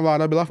řecká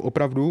vláda byla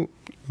opravdu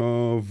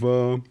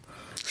v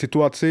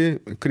situaci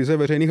krize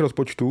veřejných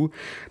rozpočtů,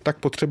 tak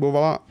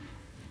potřebovala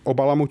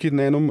obalamutit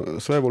nejenom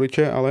své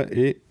voliče, ale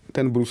i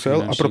ten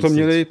Brusel a proto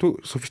měli tu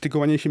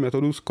sofistikovanější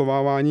metodu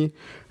skovávání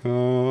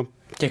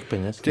těch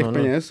peněz,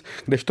 peněz,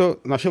 kdežto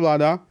naše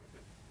vláda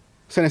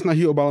se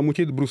nesnaží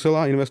obalamutit Brusel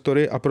a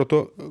investory a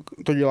proto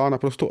to dělá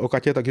naprosto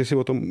okatě, takže si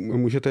o tom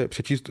můžete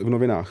přečíst v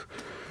novinách.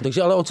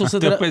 Takže ale o co se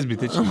teda... To je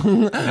zbytečné.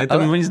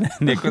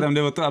 Jako tam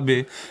jde o to,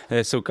 aby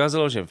se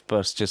ukázalo, že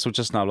prostě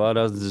současná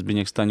vláda,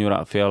 Zbyněk Stanjura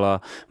a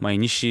Fiala mají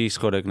nižší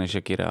schodek, než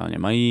jaký reálně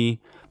mají,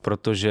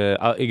 protože,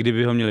 a i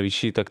kdyby ho měli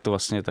vyšší, tak to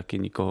vlastně taky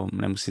nikoho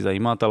nemusí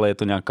zajímat, ale je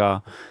to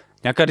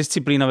nějaká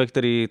disciplína, ve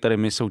které tady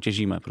my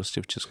soutěžíme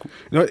prostě v Česku.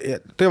 No,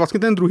 to je vlastně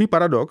ten druhý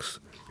paradox.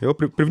 Jo,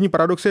 první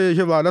paradox je,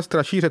 že vláda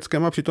straší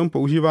Řeckem a přitom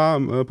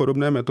používá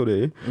podobné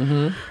metody.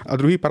 Mm-hmm. A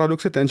druhý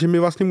paradox je ten, že my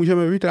vlastně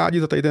můžeme být rádi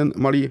za tady ten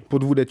malý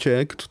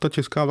podvůdeček, co ta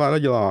česká vláda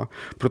dělá.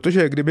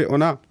 Protože kdyby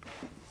ona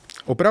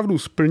opravdu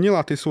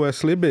splnila ty svoje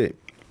sliby,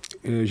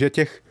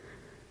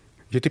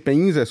 že ty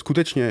peníze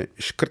skutečně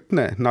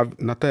škrtne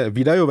na té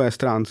výdajové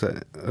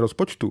stránce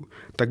rozpočtu,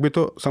 tak by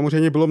to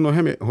samozřejmě bylo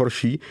mnohem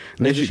horší,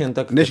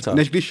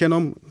 než když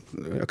jenom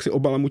jak si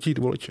obalamutí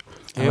voliče.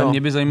 Ale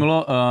mě by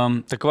zajímalo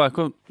taková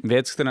jako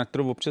věc, na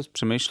kterou občas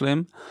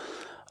přemýšlím.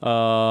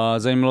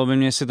 Zajímalo by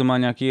mě, jestli to má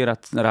nějaký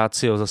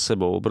rácio za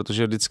sebou,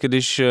 protože vždycky,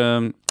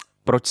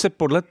 proč se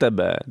podle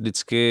tebe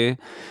vždycky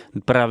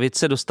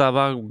pravice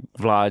dostává k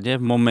vládě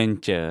v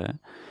momentě,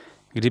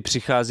 kdy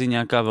přichází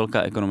nějaká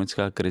velká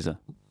ekonomická krize?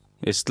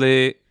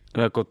 Jestli,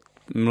 jako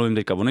mluvím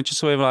teďka o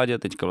Nečasové vládě,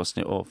 teďka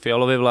vlastně o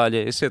Fialově vládě,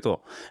 jestli je to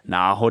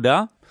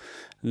náhoda,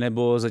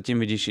 nebo zatím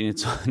vidíš i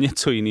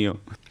něco jiného?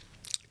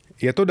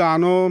 Je to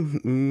dáno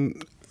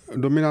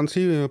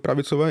dominancí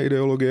pravicové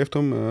ideologie v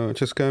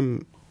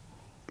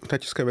té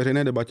české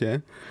veřejné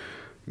debatě,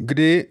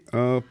 kdy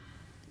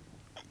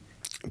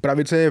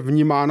pravice je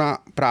vnímána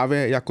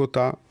právě jako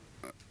ta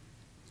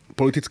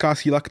politická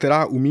síla,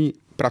 která umí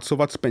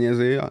pracovat s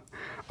penězi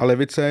a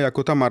levice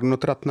jako ta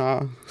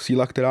marnotratná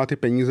síla, která ty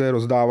peníze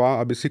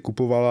rozdává, aby si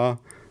kupovala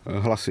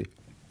hlasy.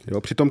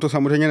 Jo, přitom to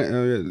samozřejmě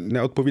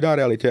neodpovídá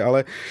realitě,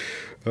 ale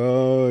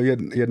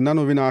jedna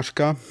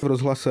novinářka v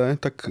Rozhlase,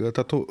 tak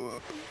tato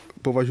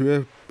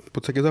považuje v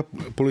podstatě za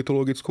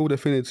politologickou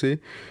definici,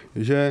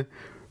 že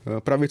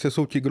pravice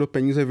jsou ti, kdo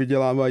peníze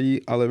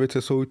vydělávají a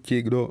levice jsou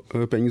ti, kdo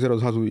peníze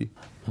rozhazují.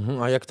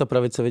 A jak ta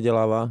pravice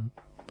vydělává?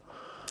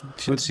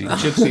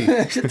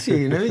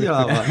 Šetří,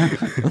 nevydělává.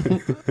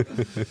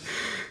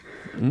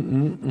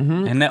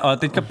 Ne, ale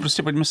teďka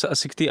prostě pojďme se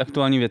asi k té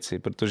aktuální věci,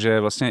 protože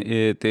vlastně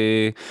i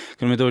ty,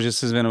 kromě toho, že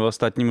se zvěnoval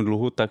státnímu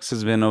dluhu, tak se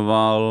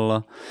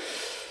zvěnoval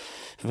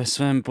ve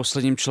svém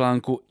posledním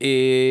článku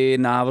i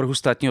návrhu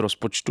státního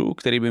rozpočtu,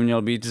 který by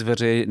měl být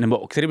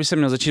nebo který by se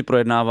měl začít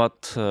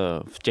projednávat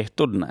v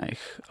těchto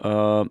dnech.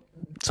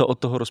 Co od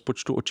toho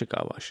rozpočtu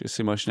očekáváš?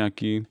 Jestli máš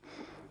nějaký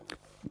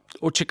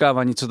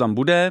očekávání, co tam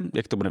bude,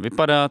 jak to bude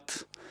vypadat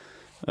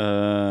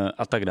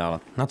a tak dále.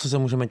 Na co se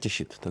můžeme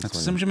těšit? Na co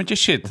se můžeme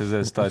těšit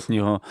ze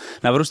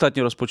návrhu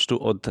státního rozpočtu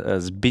od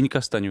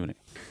Zbyňka Stanjury?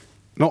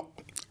 No,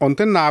 on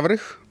ten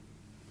návrh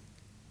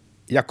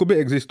jakoby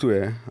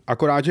existuje,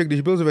 akorát, že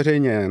když byl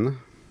zveřejněn,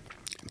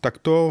 tak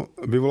to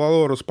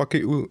vyvolalo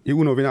rozpaky i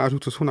u novinářů,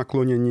 co jsou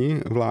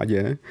nakloněni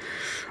vládě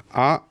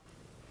a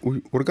u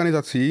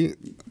organizací,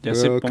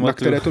 na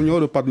které to mělo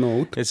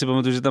dopadnout. Já si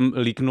pamatuju, že tam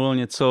líknulo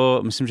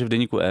něco, myslím, že v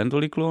deníku N to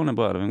líknulo,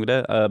 nebo já nevím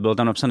kde, bylo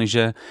tam napsané,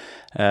 že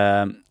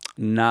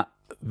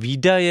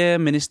výdaje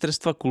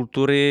ministerstva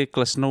kultury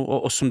klesnou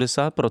o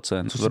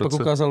 80%. Co se pak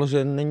ukázalo,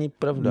 že není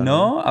pravda.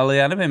 No, ne? ale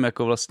já nevím,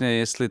 jako vlastně,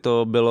 jestli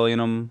to bylo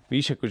jenom,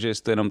 víš, jako, že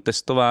jestli to jenom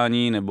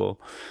testování, nebo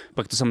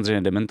pak to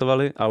samozřejmě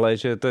dementovali, ale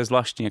že to je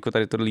zvláštní, jako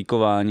tady to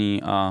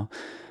líkování a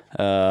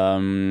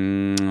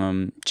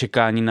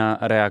čekání na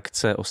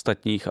reakce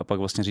ostatních a pak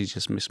vlastně říct, že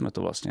my jsme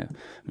to vlastně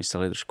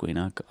mysleli trošku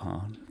jinak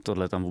a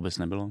tohle tam vůbec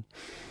nebylo.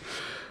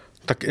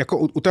 Tak jako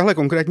u téhle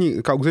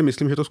konkrétní kauzy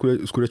myslím, že to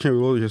skutečně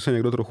bylo, že se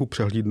někdo trochu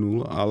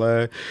přehlídnul,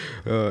 ale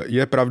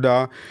je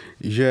pravda,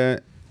 že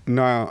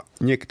na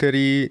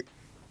některé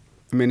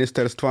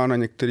ministerstva, na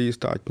některé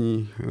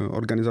státní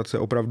organizace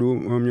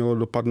opravdu mělo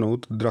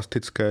dopadnout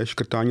drastické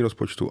škrtání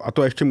rozpočtu. A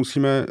to ještě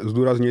musíme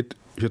zdůraznit,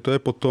 že to je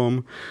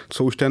potom,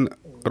 co už ten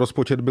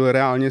rozpočet byl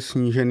reálně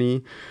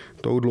snížený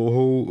tou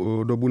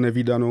dlouhou dobu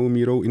nevídanou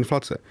mírou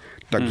inflace.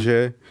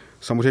 Takže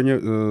samozřejmě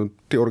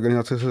ty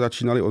organizace se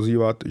začínaly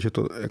ozývat, že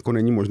to jako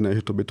není možné,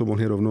 že to by to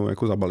mohli rovnou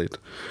jako zabalit.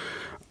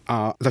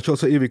 A začal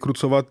se i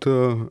vykrucovat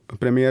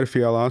premiér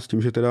Fiala s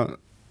tím, že teda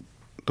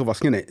to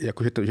vlastně ne,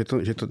 jako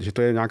že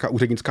to je nějaká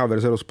úřednická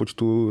verze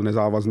rozpočtu,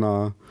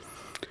 nezávazná.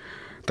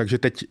 Takže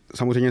teď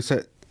samozřejmě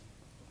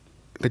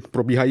teď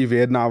probíhají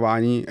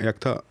vyjednávání, jak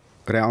ta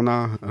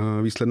reálná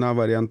výsledná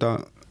varianta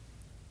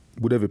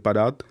bude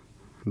vypadat.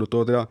 Do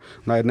toho teda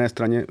na jedné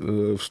straně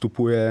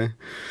vstupuje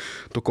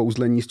to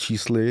kouzlení s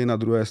čísly, na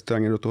druhé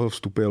straně do toho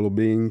vstupuje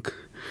lobbying.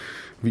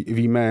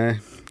 Víme,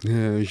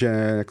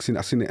 že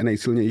asi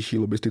nejsilnější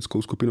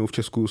lobbystickou skupinou v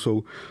Česku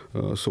jsou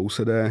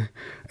sousedé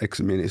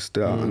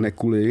ex-ministra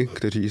Nekuly,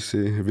 kteří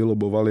si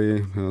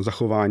vylobovali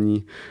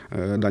zachování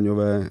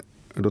daňové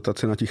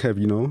dotace na tiché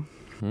víno.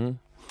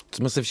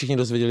 Jsme se všichni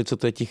dozvěděli, co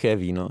to je tiché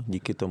víno,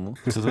 díky tomu.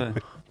 Co to je?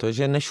 To je,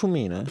 že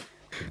nešumí, ne?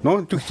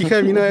 No,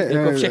 tiché víno je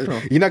jako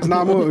všechno. Jinak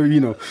známo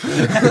víno.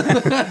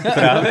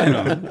 Právě,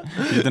 no.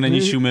 Že to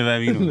není šumivé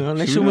víno. No,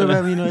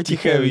 nešumivé víno je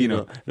tiché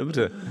víno.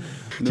 Dobře.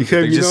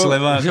 Tiché takže víno,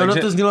 sleva, že ono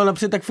to znělo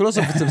napřed tak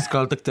filozoficky, jsem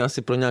říkal, tak to je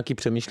asi pro nějaký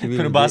přemýšlivý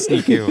pro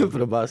básníky, jo.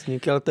 Pro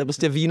básníky, ale to je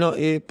prostě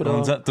víno i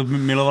pro... To by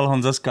miloval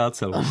Honza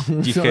Skácel.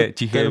 Tiché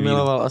víno.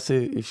 Miloval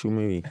asi i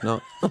šumivý, no.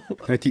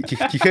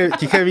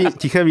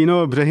 Tiché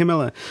víno břehy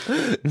mele.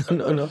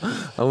 No.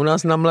 A u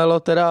nás namlelo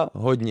teda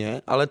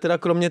hodně, ale teda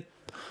kromě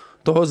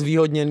toho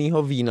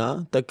zvýhodněného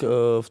vína, tak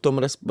v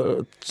tom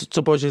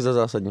co považuješ za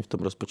zásadní v tom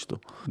rozpočtu?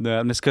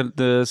 Dneska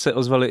se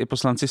ozvali i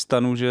poslanci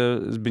STANu, že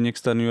Zbyněk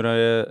Stanjura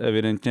je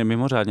evidentně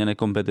mimořádně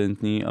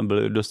nekompetentní a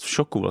byli dost v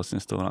šoku vlastně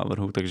z toho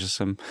návrhu, takže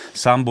jsem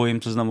sám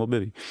bojím, co se tam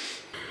objeví.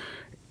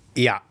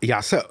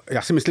 Já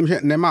si myslím, že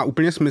nemá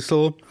úplně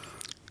smysl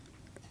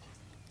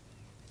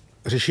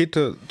řešit,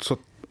 co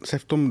se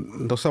v tom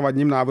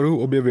dosavadním návrhu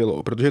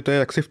objevilo, protože to je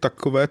jaksi v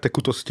takové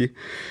tekutosti,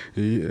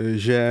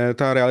 že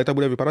ta realita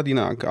bude vypadat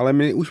jinak, ale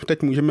my už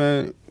teď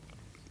můžeme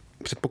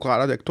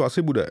předpokládat, jak to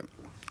asi bude.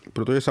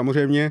 Protože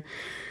samozřejmě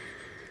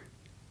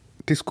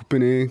ty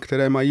skupiny,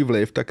 které mají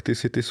vliv, tak ty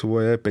si ty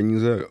svoje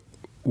peníze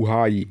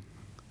uhájí.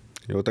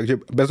 Jo, takže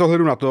bez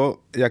ohledu na to,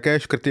 jaké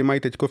škrty mají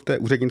teď v té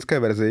úřednické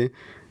verzi,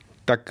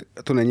 tak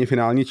to není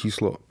finální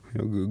číslo.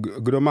 Jo,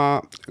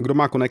 kdo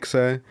má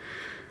konexe,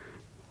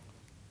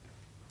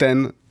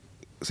 ten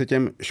se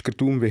těm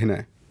škrtům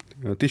vyhne.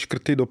 Ty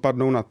škrty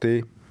dopadnou na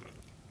ty,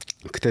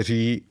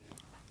 kteří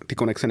ty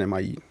konexe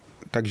nemají.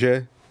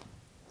 Takže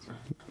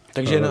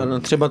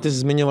třeba ty jsi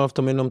zmiňoval v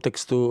tom jednom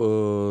textu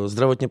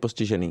zdravotně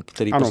postižený,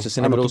 který ano, prostě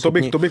si nebudou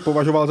to bych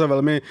považoval za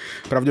velmi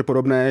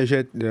pravděpodobné,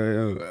 že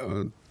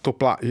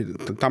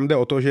tam jde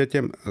o to, že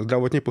těm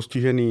zdravotně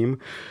postiženým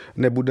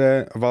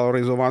nebude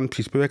valorizován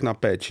příspěvek na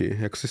péči,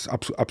 jaksi s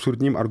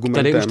absurdním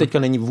argumentem. Který už teďka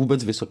není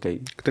vůbec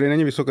vysoký. Který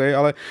není vysoký,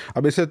 ale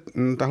aby se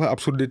tahle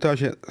absurdita,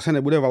 že se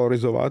nebude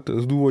valorizovat,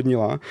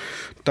 zdůvodnila,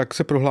 tak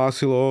se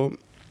prohlásilo,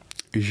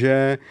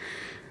 že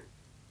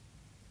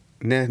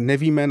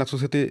nevíme, na co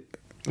se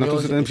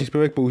ten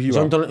příspěvek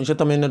používá. Že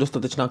tam je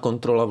nedostatečná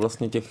kontrola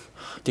vlastně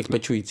těch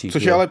pečujících.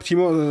 Což je ale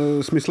přímo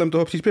smyslem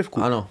toho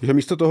příspěvku. Ano. Že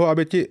místo toho,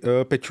 aby ti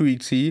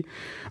pečující,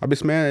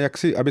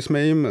 aby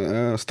jsme jim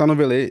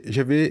stanovili,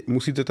 že vy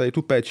musíte tady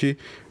tu péči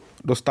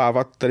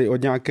dostávat tady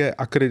od nějaké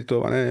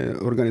akreditované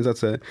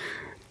organizace,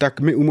 tak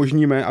my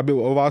umožníme, aby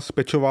o vás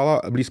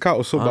pečovala blízká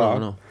osoba.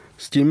 Ano.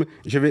 S tím,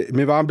 že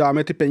my vám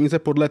dáme ty peníze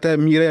podle té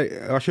míry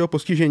vašeho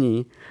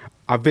postižení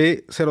a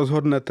vy se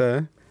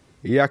rozhodnete,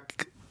 jak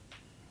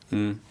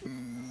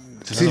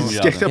z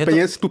těchto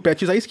peněz tu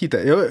péči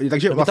zajistíte. Jo?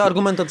 Takže ta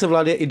argumentace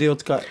vlády je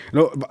idiotka.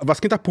 No,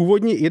 vlastně ta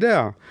původní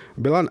idea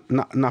byla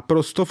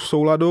naprosto v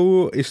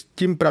souladu i s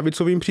tím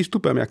pravicovým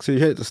přístupem,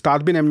 že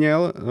stát by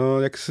neměl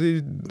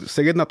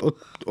sedět nad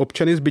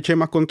občany s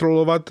bičem a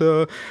kontrolovat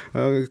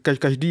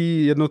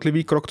každý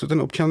jednotlivý krok, co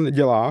ten občan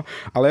dělá,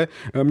 ale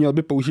měl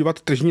by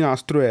používat tržní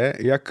nástroje,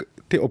 jak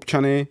ty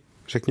občany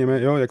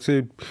řekněme, jo, jak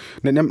si,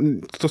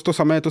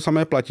 to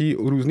samé platí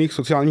u různých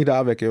sociálních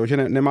dávek, jo, že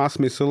nemá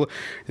smysl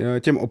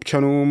těm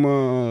občanům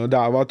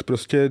dávat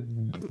prostě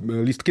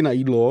lístky na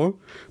jídlo,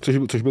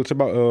 což byl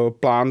třeba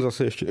plán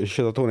zase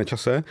ještě za toho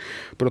Nečase,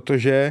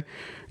 protože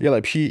je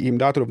lepší jim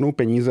dát rovnou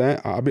peníze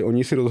a aby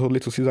oni si rozhodli,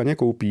 co si za ně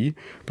koupí,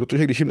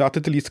 protože když jim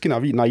dáte ty lístky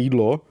na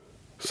jídlo,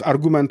 s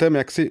argumentem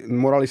jaksi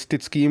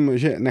moralistickým,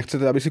 že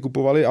nechcete, aby si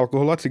kupovali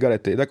alkohol a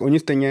cigarety, tak oni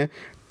stejně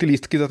ty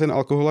lístky za ten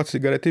alkohol a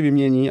cigarety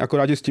vymění,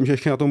 akorát s tím, že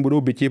ještě na tom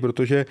budou byti,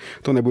 protože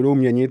to nebudou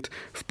měnit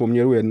v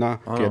poměru 1:1.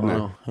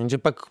 Ano. Jenže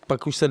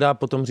pak už se dá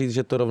potom říct,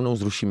 že to rovnou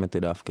zrušíme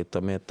ty dávky.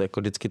 Tam je to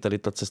jako vždycky tady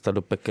ta cesta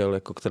do pekel,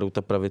 jako kterou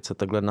ta pravice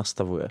takhle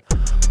nastavuje.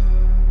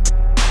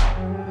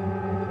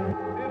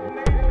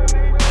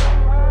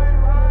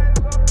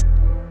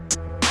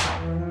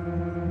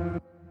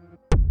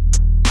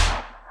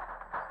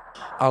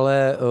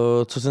 Ale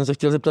co jsem se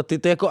chtěl zeptat,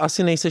 ty jako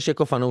asi nejseš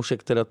jako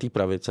fanoušek teda té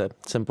pravice,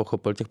 jsem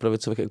pochopil, těch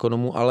pravicových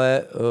ekonomů,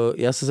 ale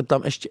já se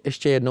zeptám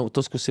ještě jednou,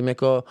 to zkusím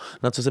jako,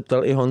 na co se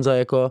ptal i Honza,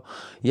 jako,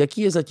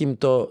 jaký je zatím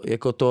to,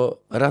 jako to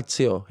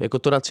ratio, jako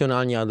to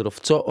racionální jádro, v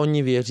co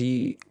oni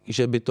věří,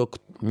 že by to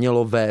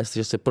mělo vést,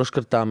 že se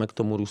proškrtáme k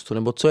tomu růstu,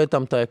 nebo co je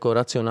tam ta jako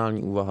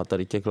racionální úvaha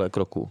tady těchto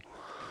kroků?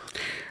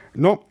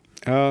 No,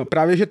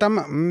 právě, že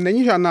tam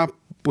není žádná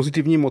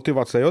pozitivní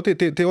motivace. Jo?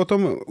 Ty o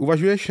tom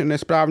uvažuješ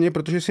nesprávně,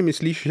 protože si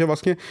myslíš, že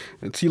vlastně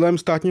cílem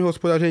státního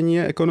hospodaření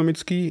je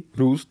ekonomický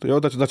růst,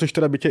 jo? Za což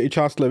teda by tě i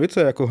část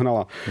levice jako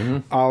hnala.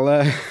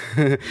 Ale...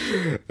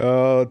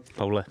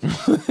 Paule.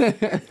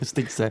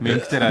 Styď se. Vím,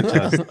 která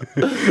část.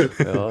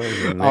 Jo,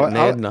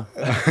 nejedna.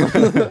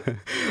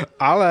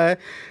 Ale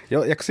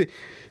jo, jak si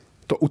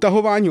to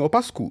utahování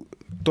opasků,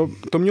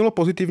 to mělo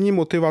pozitivní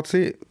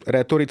motivaci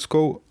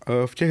rétorickou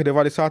v těch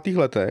 90.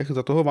 letech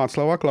za toho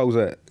Václava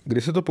Klause,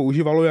 kdy se to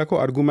používalo jako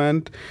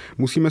argument,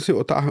 musíme si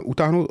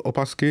utáhnout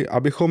opasky,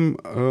 abychom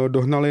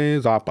dohnali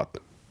Západ.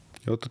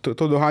 Jo,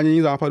 to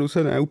dohánění Západu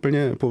se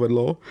neúplně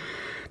povedlo,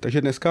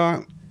 takže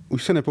dneska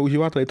už se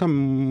nepoužívá tady ta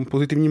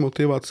pozitivní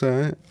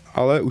motivace,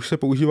 ale už se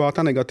používá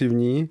ta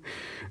negativní,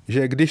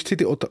 že když si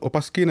ty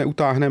opasky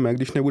neutáhneme,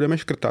 když nebudeme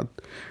škrtat,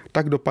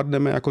 tak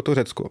dopadneme jako to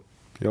Řecko.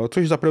 Jo,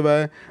 což za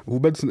prvé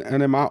vůbec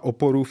nemá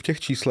oporu v těch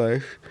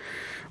číslech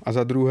a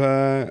za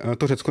druhé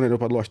to Řecko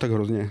nedopadlo až tak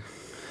hrozně.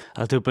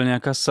 Ale to je úplně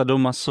nějaká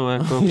sadomaso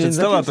jako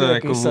představa, to je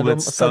jako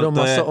vůbec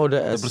sadomaso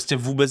ODS. To prostě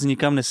vůbec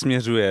nikam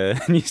nesměřuje,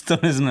 nic to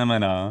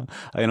neznamená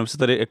a jenom se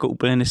tady jako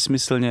úplně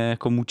nesmyslně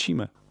jako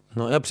mučíme.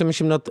 No já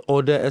přemýšlím nad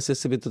ODS,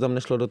 jestli by to tam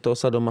nešlo do toho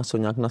sadomaso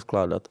nějak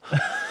naskládat.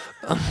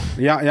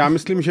 Já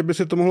myslím, že by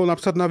se to mohlo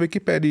napsat na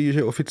Wikipedii,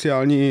 že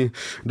oficiální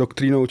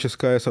doktrínou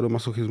Česka je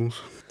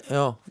sadomasochismus.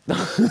 Jo,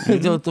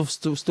 to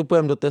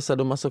vstupujeme do té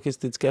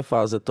sadomasochistické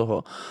fáze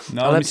toho.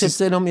 No, ale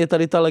přece jenom je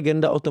tady ta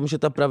legenda o tom, že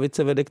ta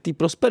pravice vede k té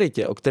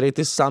prosperitě, o které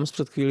ty sám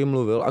před chvílí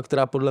mluvil a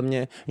která podle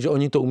mě, že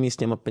oni to umí s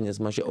těma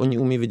penězma, že oni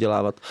umí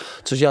vydělávat.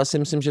 Což já si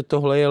myslím, že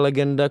tohle je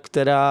legenda,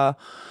 která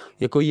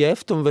jako je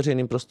v tom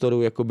veřejném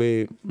prostoru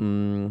jakoby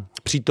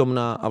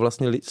přítomná a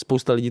vlastně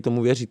spousta lidí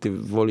tomu věří, ty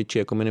voliči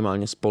jako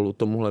minimálně Spolu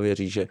tomuhle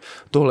věří, že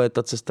tohle je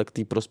ta cesta k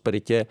té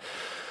prosperitě.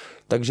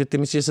 Takže ty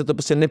myslíš, že se to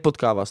prostě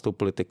nepotkává s tou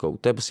politikou?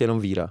 To je prostě jenom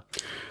víra.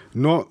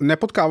 No,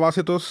 nepotkává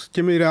se to s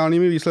těmi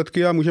reálnými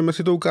výsledky a můžeme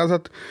si to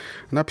ukázat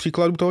na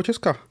příkladu toho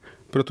Česka.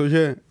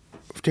 Protože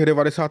v těch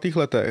 90.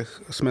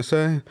 letech jsme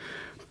se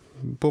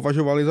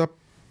považovali za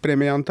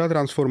premianta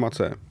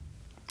transformace.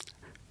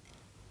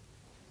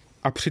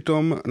 A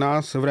přitom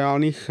nás v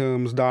reálných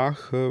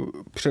mzdách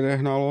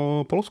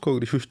předehnalo Polsko,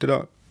 když už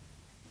teda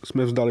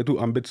jsme vzdali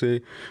tu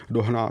ambici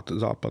dohnat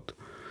Západ.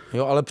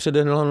 Jo, ale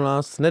předehnalo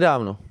nás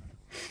nedávno.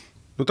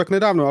 No tak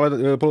nedávno,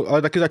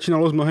 ale taky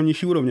začínalo z mnohem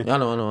nižší úrovně.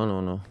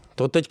 Ano.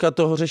 To teďka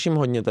toho řeším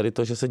hodně, tady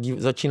to, že se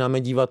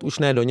začínáme dívat už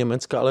ne do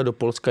Německa, ale do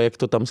Polska, jak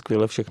to tam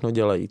skvěle všechno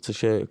dělají,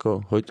 což je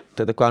jako,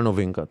 to je taková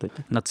novinka teď.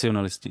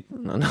 Nacionalisti.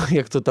 No,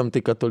 jak to tam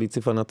ty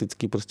katolíci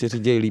fanatický prostě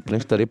řídějí líp,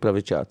 než tady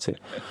pravičáci.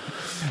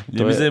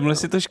 Mě by zajímalo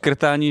si to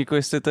škrtání, jako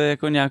jestli to je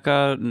jako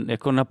nějaká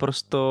jako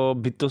naprosto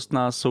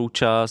bytostná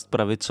součást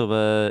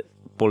pravicové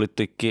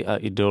politiky a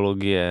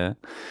ideologie,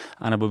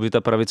 anebo by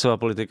ta pravicová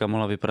politika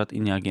mohla vypadat i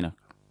nějak jinak.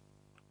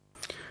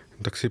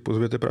 Tak si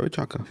pozvěte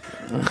pravičáka.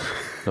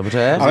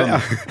 Dobře.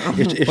 Ale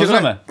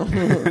pozveme.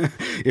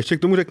 Ještě k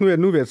tomu řeknu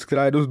jednu věc,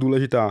 která je dost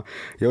důležitá.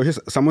 Jo, že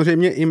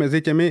samozřejmě i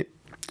mezi těmi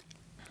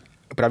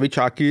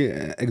pravičáky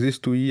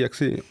existují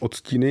jaksi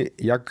odstíny,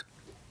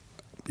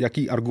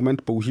 jaký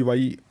argument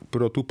používají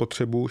pro tu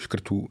potřebu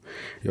škrtů.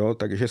 Jo,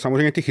 takže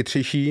samozřejmě ty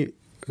chytřejší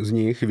z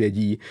nich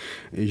vědí,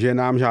 že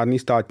nám žádný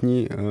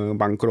státní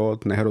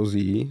bankrot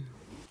nehrozí.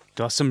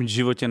 To já jsem v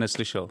životě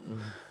neslyšel.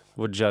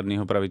 Od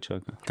žádného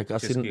pravičáka. Tak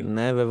asi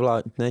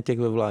ne těch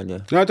ve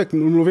vládě. No, tak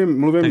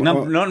mluvím tak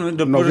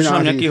doporučuji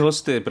nám nějaký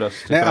hosty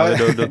prostě. Ne, ale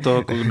do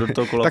toho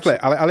kolapsu. Takhle,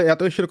 ale já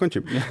to ještě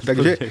dokončím.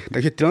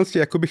 Takže tyhle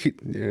jakoby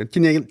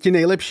ti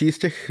nejlepší z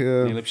těch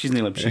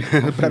nejlepších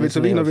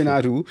pravicových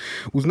novinářů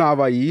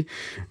uznávají,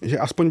 že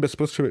aspoň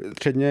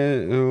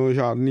bezprostředně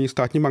žádný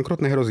státní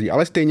bankrot nehrozí.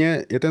 Ale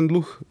stejně je ten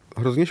dluh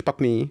hrozně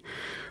špatný,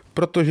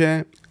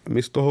 protože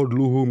my z toho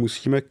dluhu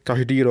musíme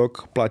každý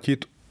rok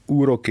platit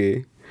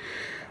úroky.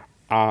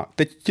 A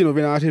teď ti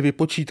novináři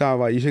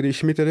vypočítávají, že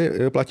když my tedy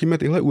platíme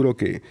tyhle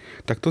úroky,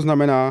 tak to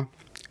znamená,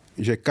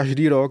 že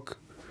každý rok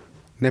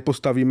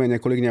nepostavíme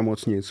několik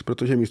nemocnic,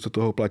 protože místo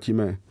toho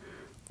platíme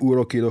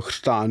úroky do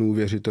chřtánů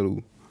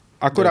věřitelů.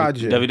 Akorát,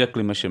 že... Davida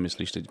Klimeše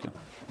myslíš teďka?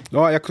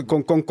 No a jak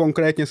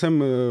konkrétně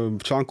jsem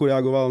v článku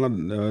reagoval na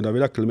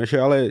Davida Klimeše,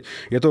 ale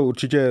je to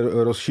určitě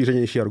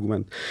rozšířenější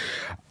argument.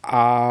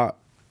 A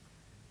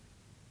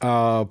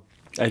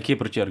jaký je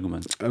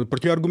protiargument?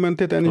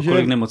 Protiargument je ten, že...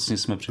 Kolik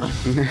nemocnic jsme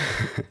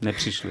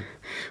nepřišli?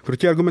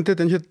 Protiargument je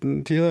ten, že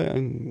tyhle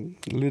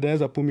lidé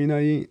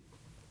zapomínají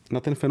na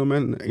ten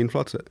fenomén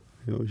inflace.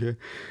 Jo, že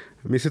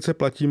my sice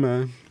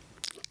platíme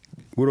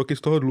úroky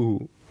z toho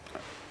dluhu,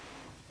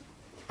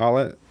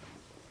 ale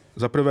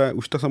zaprvé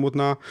už ta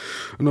samotná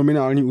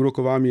nominální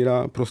úroková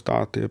míra pro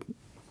stát je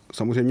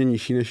samozřejmě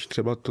nižší než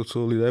třeba to,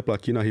 co lidé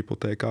platí na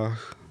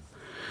hypotékách.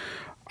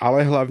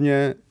 Ale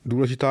hlavně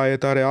důležitá je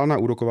ta reálná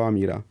úroková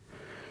míra.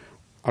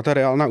 A ta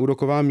reálná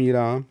úroková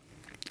míra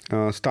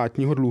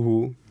státního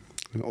dluhu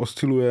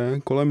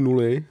osciluje kolem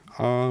nuly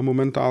a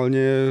momentálně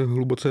je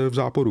hluboce v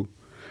záporu.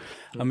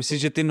 A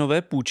myslíš, že ty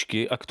nové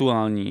půjčky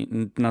aktuální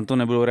na to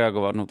nebudou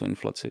reagovat, na tu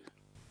inflaci?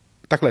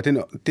 Takhle,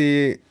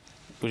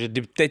 Protože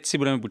když teď si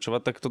budeme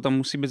půjčovat, tak to tam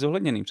musí být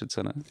zohledněný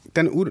přece, ne?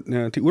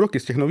 Ty úroky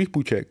z těch nových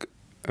půjček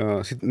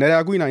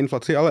nereagují na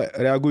inflaci, ale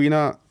reagují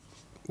na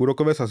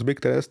úrokové sazby,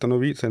 které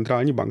stanoví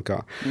centrální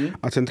banka.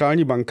 A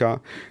centrální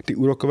banka ty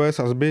úrokové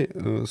sazby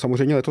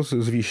samozřejmě letos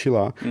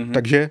zvýšila,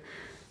 takže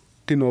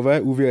ty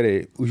nové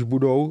úvěry už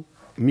budou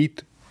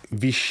mít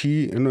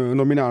vyšší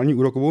nominální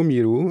úrokovou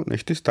míru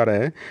než ty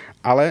staré,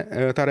 ale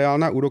ta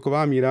reálná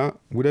úroková míra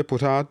bude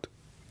pořád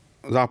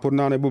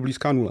záporná nebo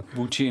blízká nule.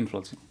 Vůči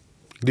inflaci.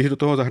 Když do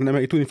toho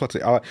zahrneme i tu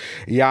inflaci. Ale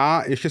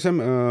já ještě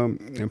jsem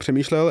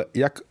přemýšlel,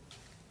 jak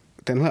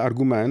tenhle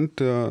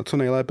argument co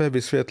nejlépe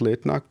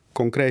vysvětlit na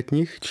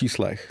konkrétních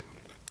číslech.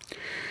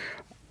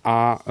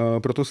 A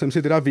proto jsem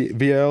si teda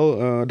vyjel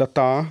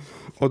data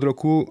od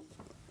roku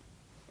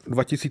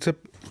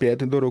 2005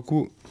 do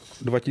roku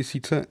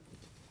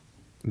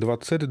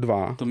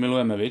 2022. To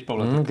milujeme, viď,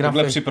 Pavle?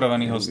 Takhle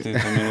připravený hosty,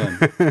 to milujeme.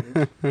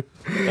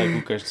 Tak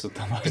ukaž, co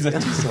tam máš za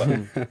čísla.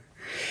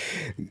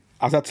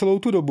 A za celou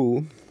tu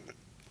dobu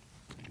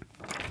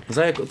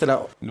za jako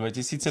teda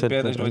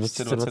 2005 až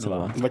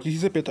 2022.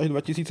 2005 až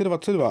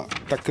 2022.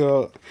 Tak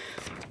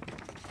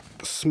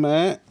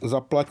jsme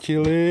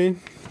zaplatili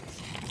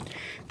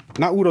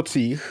na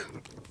úrocích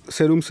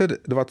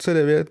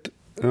 729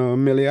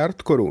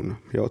 miliard korun.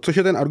 Jo? Což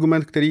je ten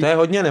argument, který... To je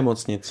hodně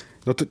nemocnic.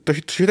 No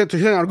což je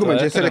ten argument,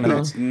 že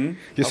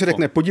se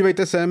řekne,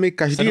 podívejte se, my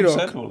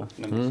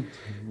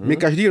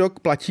každý rok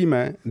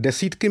platíme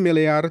desítky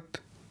miliard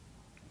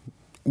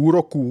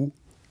úroků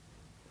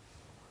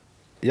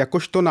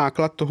jakožto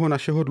náklad toho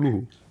našeho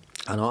dluhu.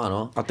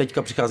 Ano. A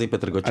teďka přichází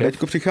Petr Gočev. A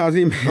teďka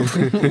přichází...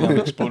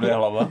 Exploduje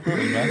hlava.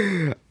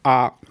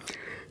 A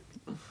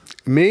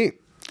my...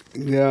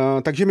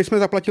 Takže my jsme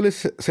zaplatili,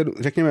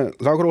 řekněme,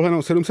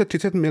 zaokrouhleno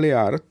 730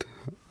 miliard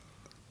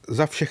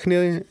za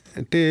všechny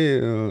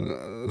ty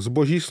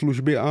zboží,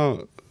 služby a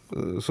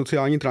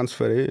sociální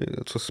transfery,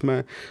 co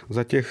jsme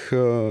za těch,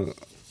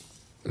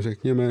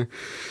 řekněme,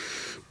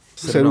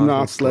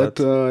 17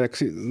 let jak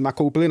si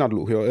nakoupili na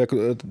dluh. Jo.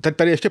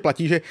 Tady ještě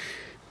platí, že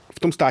v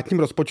tom státním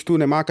rozpočtu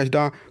nemá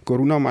každá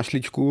koruna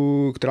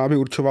mašličku, která by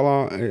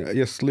určovala,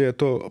 jestli je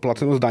to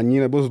placeno z daní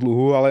nebo z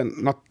dluhu, ale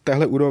na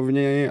téhle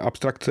úrovni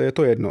abstrakce je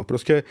to jedno.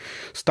 Prostě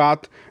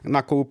stát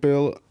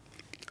nakoupil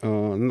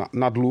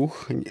na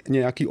dluh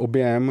nějaký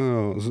objem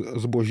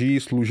zboží,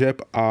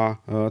 služeb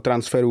a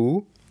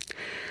transferů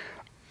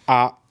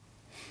a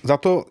za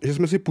to, že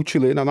jsme si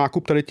půjčili na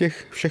nákup tady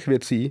těch všech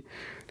věcí,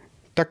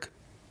 tak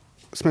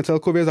jsme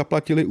celkově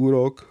zaplatili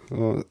úrok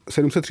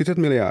 730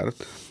 miliard.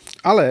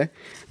 Ale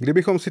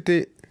kdybychom si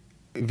ty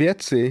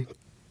věci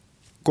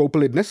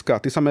koupili dneska,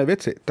 ty samé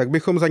věci, tak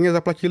bychom za ně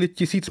zaplatili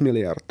 1000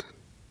 miliard.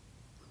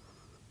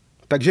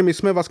 Takže my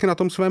jsme vlastně na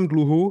tom svém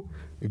dluhu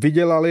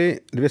vydělali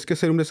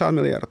 270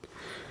 miliard.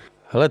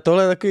 Hele,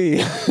 tohle je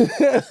takový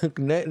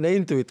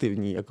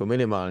neintuitivní, jako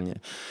minimálně.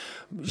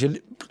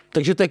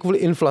 Takže to je kvůli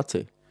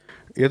inflaci.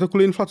 Je to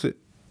kvůli inflaci.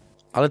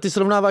 Ale ty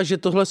srovnáváš, že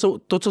tohle jsou,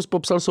 to, co jsi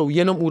popsal, jsou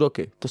jenom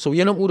úroky. To jsou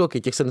jenom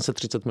úroky, těch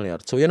 730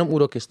 miliard. Jsou jenom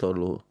úroky z toho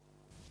dluhu.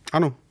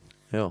 Ano.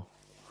 Jo.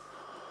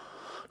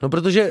 No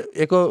protože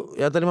jako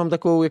já tady mám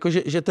takovou, jako,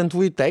 že ten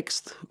tvůj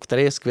text,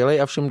 který je skvělý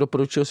a všem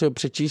doporučuji si ho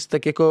přečíst,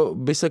 tak jako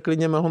by se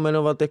klidně mohl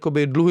jmenovat,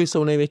 jakoby dluhy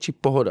jsou největší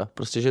pohoda.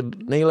 Prostě, že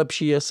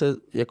nejlepší je se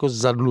jako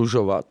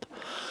zadlužovat.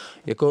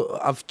 Jako,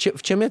 a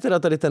v čem je teda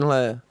tady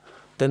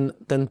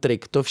ten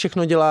trik? To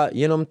všechno dělá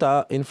jenom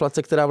ta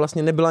inflace, která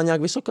vlastně nebyla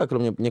nějak vysoká,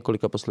 kromě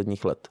několika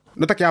posledních let.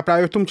 No tak já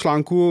právě v tom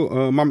článku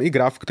mám i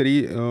graf,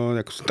 který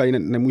jak tady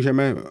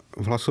nemůžeme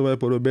v hlasové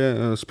podobě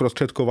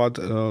zprostředkovat,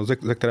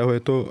 ze kterého je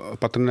to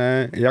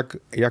patrné,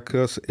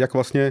 jak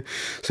vlastně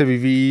se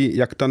vyvíjí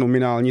jak ta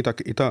nominální, tak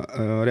i ta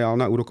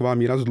reálná úroková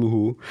míra z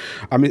dluhu.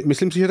 A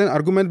myslím si, že ten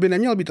argument by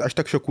neměl být až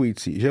tak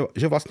šokující,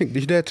 že vlastně,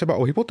 když jde třeba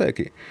o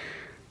hypotéky,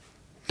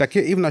 tak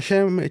je i v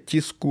našem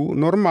tisku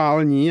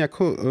normální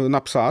jako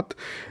napsat,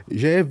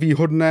 že je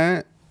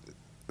výhodné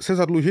se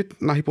zadlužit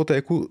na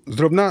hypotéku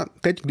zrovna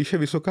teď, když je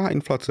vysoká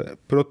inflace,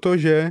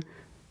 protože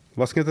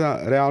vlastně ta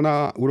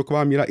reálná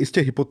úroková míra i z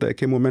těch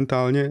hypoték je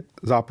momentálně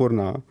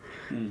záporná.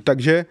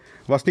 Takže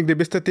vlastně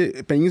kdybyste ty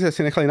peníze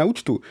si nechali na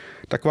účtu,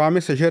 tak vám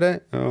je sežere,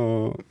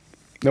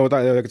 nebo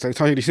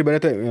samozřejmě, když si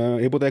berete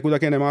hypotéku,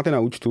 tak je nemáte na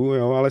účtu,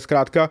 jo, ale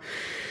zkrátka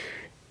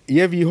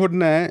je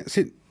výhodné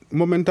si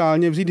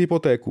momentálně vzít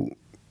hypotéku.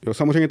 Jo,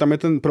 samozřejmě tam je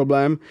ten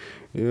problém,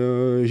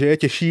 že je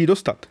těžší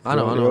dostat.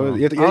 Ano.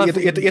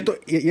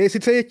 Je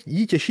sice je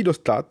jí těžší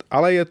dostat,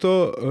 ale je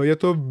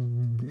to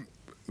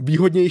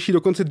výhodnější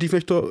dokonce dřív,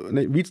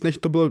 víc, než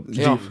to bylo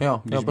dřív.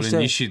 Když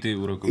byly nižší ty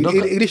úrokové.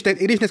 I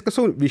když dneska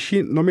jsou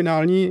vyšší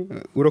nominální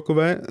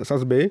úrokové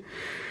sazby,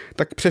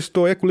 tak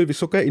přesto je kvůli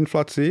vysoké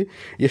inflaci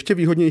ještě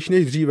výhodnější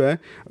než dříve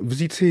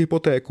vzít si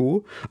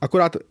hypotéku,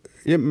 akorát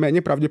je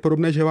méně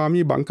pravděpodobné, že vám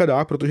ji banka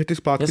dá, protože ty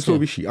splátky jsou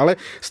vyšší. Ale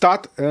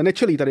stát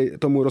nečelí tady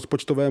tomu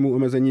rozpočtovému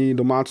omezení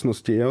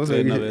domácnosti. Jo? To je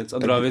jedna věc. A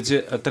druhá věc,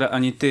 že teda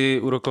ani ty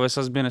úrokové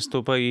sazby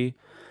nestoupají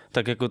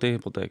tak jako ty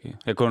hypotéky,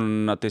 jako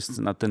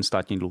na ten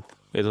státní dluh.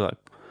 Je to tak?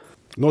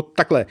 No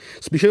takhle.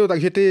 Spíš je to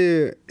tak, že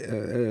ty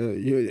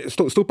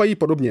stoupají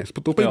podobně,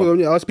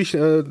 ale spíš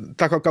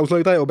ta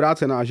kauzalita je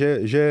obrácená,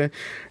 že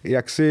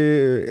jak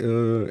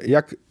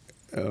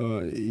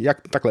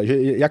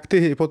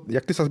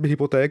ty sazby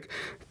hypoték,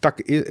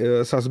 tak i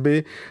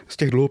sazby z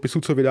těch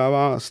dluhopisů, co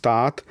vydává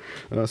stát,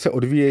 se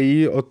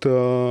odvíjejí od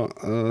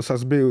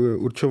sazby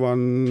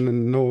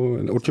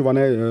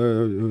určované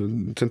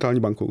centrální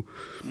bankou.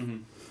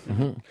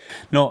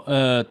 No,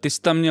 ty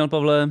jsi tam měl,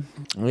 Pavle?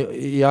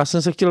 Já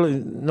jsem se chtěl,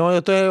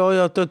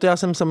 já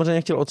jsem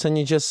samozřejmě chtěl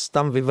ocenit, že jsi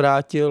tam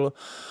vyvrátil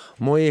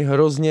moji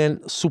hrozně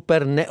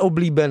super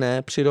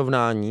neoblíbené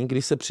přirovnání,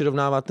 kdy se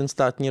přirovnává ten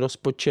státní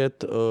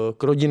rozpočet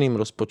k rodinným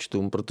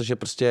rozpočtům, protože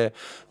prostě,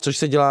 což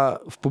se dělá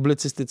v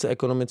publicistice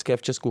ekonomické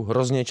v Česku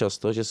hrozně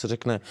často, že se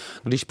řekne,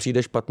 když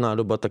přijde špatná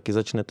doba, taky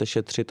začnete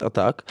šetřit a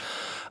tak,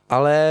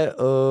 ale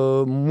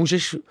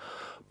můžeš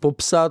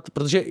popsat,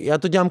 protože já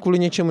to dělám kvůli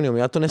něčemu jinému.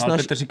 Já to nesnáším.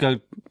 Ale Petr říkal,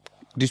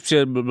 když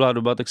přijde blbá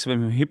doba, tak si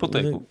vem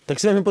hypotéku. Tak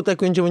si vem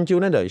hypotéku, jenže oni ti ji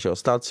nedají, že jo?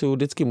 Stát si ji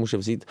vždycky může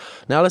vzít.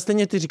 Ne, ale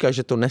stejně ty říkáš,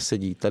 že to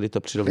nesedí, tady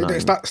to přirovnání.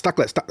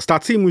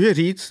 Stát si ji může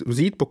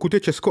vzít, pokud je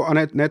Česko a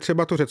ne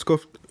třeba to Řecko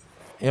v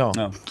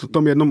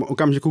tom jednom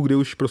okamžiku, kdy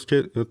už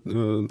prostě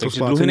takže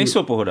dluhy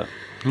nejsou pohoda.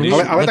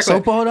 Ale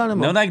jsou pohoda,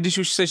 nebo? No, když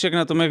už seš jak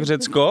na tom jak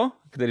Řecko,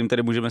 kterým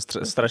tady můžeme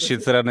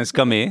strašit teda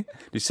dneska my,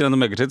 když jsi na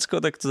tom jak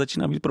Řecko, tak to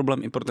začíná být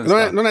problém i pro ten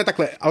stát. No ne,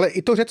 takhle, ale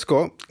i to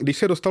Řecko, když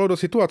se dostalo do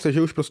situace,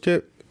 že už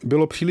prostě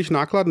bylo příliš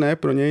nákladné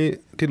pro něj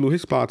ty dluhy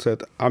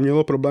splácet a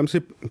mělo problém si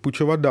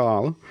půjčovat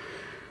dál,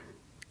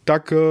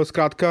 tak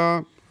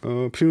zkrátka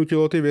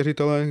přinutilo ty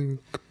věřitele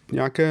k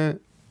nějaké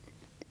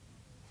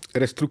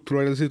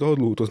restrukturalizaci toho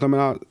dluhu. To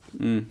znamená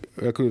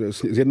jako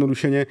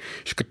zjednodušeně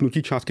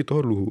škrtnutí částky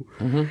toho dluhu.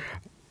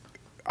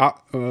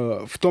 A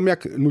v tom,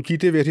 jak nutí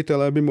ty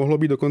věřitele, by mohlo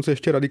být dokonce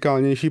ještě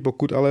radikálnější,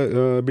 pokud ale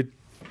by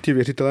ti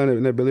věřitelé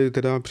nebyli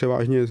teda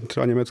převážně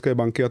třeba německé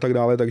banky a tak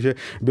dále, takže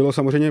bylo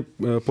samozřejmě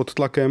pod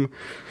tlakem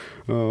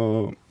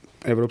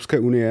Evropské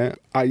unie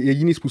a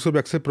jediný způsob,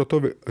 jak se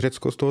proto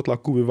Řecko z toho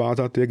tlaku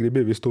vyvázat, je,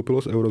 kdyby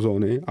vystoupilo z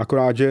eurozóny,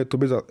 akorát, že to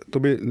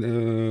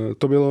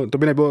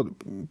by nebylo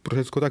pro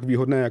Řecko tak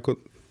výhodné jako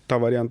ta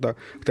varianta,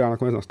 která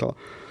nakonec nastala.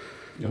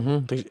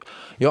 Takže,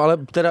 ale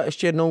teda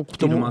ještě jednou k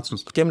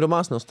těm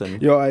domácnostem.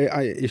 Jo,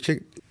 a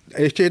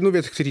ještě jednu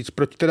věc chci říct,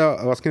 proč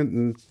teda vlastně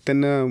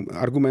ten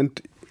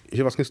argument,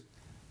 že vlastně z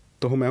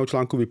toho mého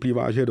článku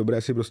vyplývá, že je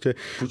dobré si prostě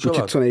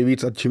půjčit co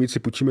nejvíc a čím víc si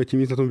půjčíme, tím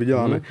víc na tom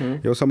vyděláme.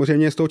 Jo,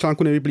 samozřejmě z toho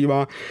článku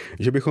nevyplývá,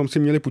 že bychom si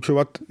měli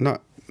půjčovat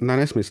na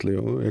nesmysly.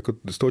 Jo. Jako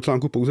z toho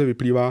článku pouze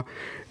vyplývá,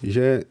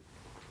 že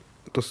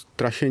to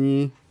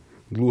strašení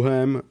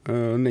dluhem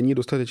není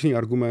dostatečný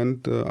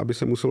argument, aby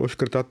se muselo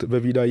škrtat ve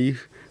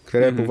výdajích,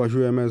 které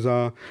považujeme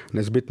za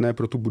nezbytné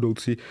pro tu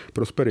budoucí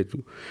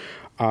prosperitu.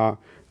 A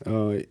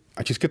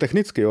čistě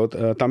technicky,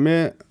 tam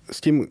je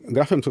s tím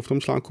grafem, co v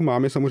tom článku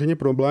máme, samozřejmě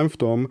problém v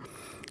tom,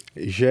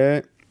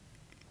 že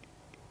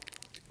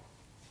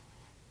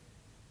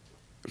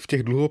v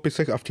těch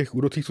dluhopisech a v těch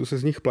úrocích, co se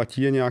z nich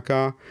platí, je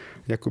nějaká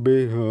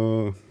jakoby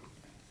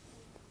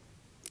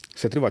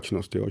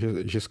setrvačnost. Jo?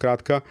 Že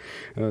zkrátka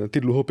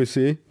ty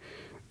dluhopisy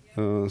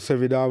se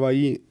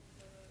vydávají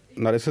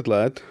na 10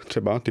 let,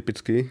 třeba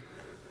typicky,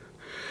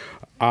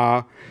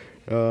 a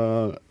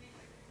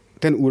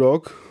ten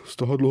úrok z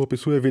toho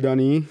dluhopisu je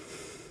vydaný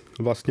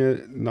vlastně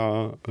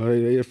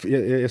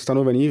je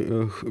stanovený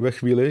ve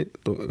chvíli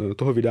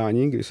toho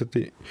vydání, kdy se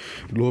ty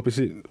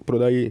dluhopisy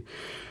prodají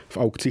v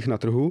aukcích na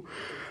trhu.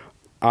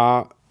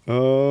 A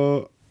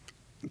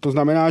to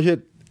znamená, že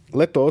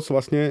letos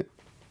vlastně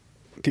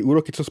ty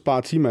úroky, co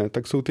splácíme,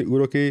 tak jsou ty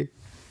úroky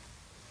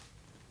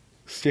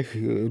z těch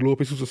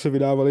dluhopisů, co se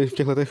vydávaly v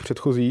těch letech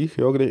předchozích,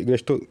 jo,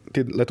 kdežto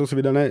ty letos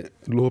vydané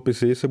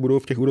dluhopisy se budou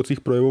v těch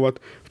úrocích projevovat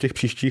v těch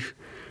příštích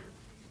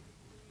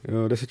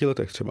 10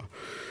 letech třeba.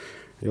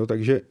 Jo,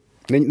 takže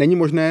Není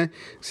možné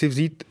si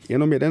vzít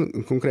jenom jeden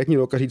konkrétní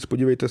rok a říct,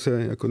 podívejte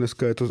se, jako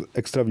dneska je to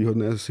extra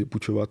výhodné si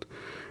půjčovat,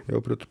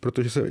 jo,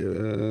 protože se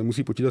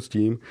musí počítat s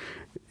tím,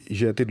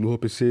 že ty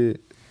dluhopisy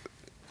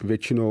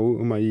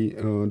většinou mají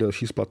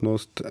delší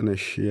splatnost,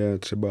 než je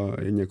třeba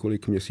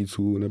několik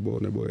měsíců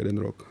nebo jeden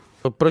rok.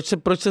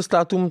 Proč se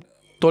státům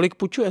tolik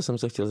půjčuje, jsem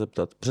se chtěl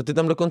zeptat. Protože ty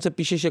tam dokonce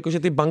píšeš, jako, že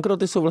ty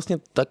bankroty jsou vlastně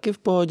taky v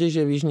pohodě,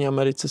 že v Jižní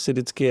Americe si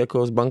vždycky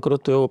jako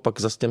zbankrotujou,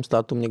 pak zase těm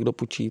státům někdo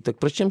půjčí. Tak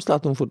proč těm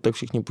státům furt tak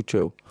všichni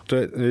půjčujou?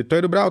 To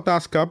je dobrá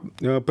otázka,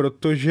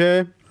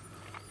 protože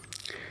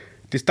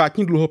ty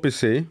státní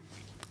dluhopisy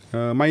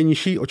mají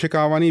nižší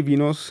očekávaný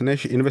výnos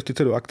než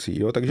investice do akcí.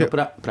 Jo? Takže,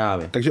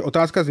 právě. Takže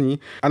otázka zní,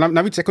 a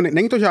navíc jako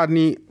není to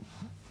žádný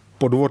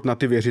podvod na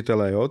ty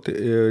věřitele. Jo?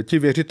 Ti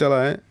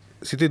věřitelé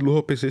si ty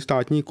dluhopisy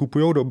státní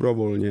kupují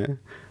dobrovolně,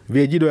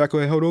 vědí, do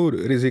jakého jdou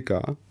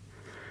rizika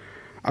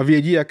a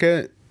vědí,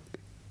 jaké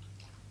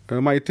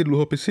mají ty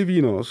dluhopisy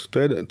výnos,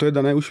 to je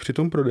dané už při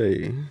tom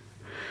prodeji.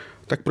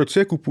 Tak proč si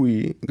je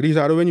kupují, když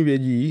zároveň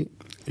vědí,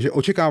 že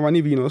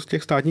očekávaný výnos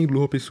těch státních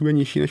dluhopisů je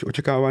nižší než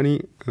očekávaný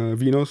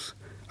výnos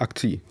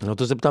akcí? No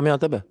to zeptám já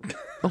tebe.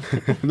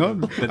 No,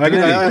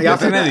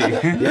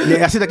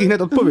 já si taky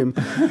hned odpovím.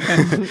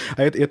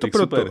 A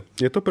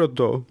je to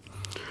proto,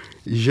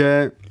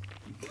 že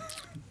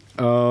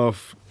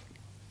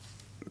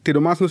ty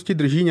domácnosti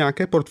drží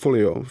nějaké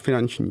portfolio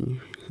finanční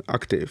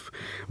aktiv,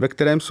 ve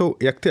kterém jsou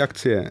jak ty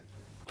akcie.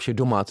 Vše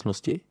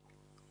domácnosti?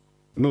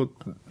 No,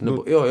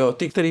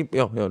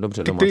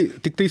 dobře.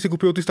 Ty, kteří si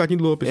kupují ty státní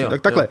dluhopisy.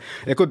 Tak takhle,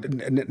 jako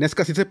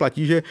dneska sice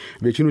platí, že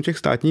většinu těch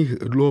státních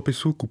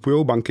dluhopisů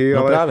kupují banky,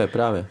 no, ale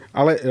právě.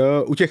 Ale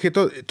u těch je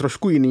to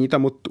trošku jiný,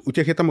 u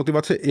těch je ta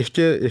motivace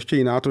ještě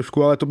jiná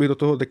trošku, ale to bych do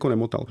toho jako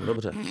nemotal.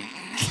 Dobře.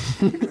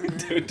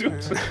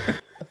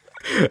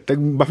 Tak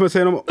bavíme se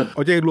jenom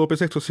o těch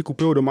dluhopisech, co si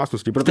kupují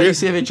domácnosti. Protože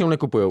si je většinou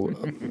nekupujou.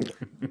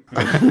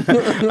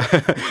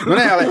 No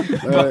ne, ale...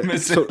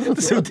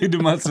 To jsou ty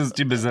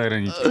domácnosti bez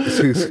zahraničí.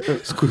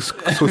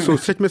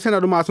 Soustřeďme se na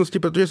domácnosti,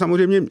 protože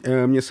samozřejmě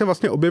mně se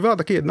vlastně objevila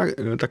taky jedna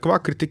taková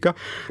kritika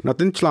na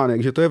ten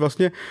článek, že to je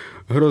vlastně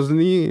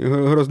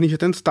hrozný, že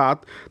ten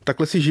stát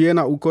takhle si žije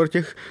na úkor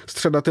těch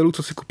střadatelů,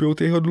 co si kupují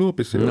ty jeho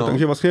dluhopisy. No.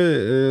 Takže vlastně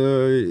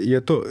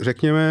je to,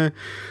 řekněme,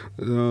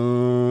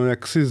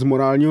 jaksi z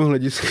morálního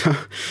hlediska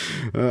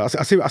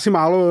asi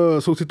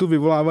málo soucitu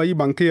vyvolávají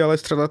banky, ale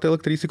střadatel,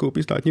 který si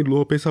koupí státní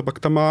dluhopis a pak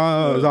tam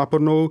má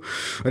zápornou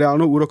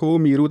reálnou úrokovou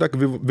míru, tak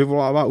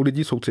vyvolává u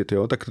lidí soucit.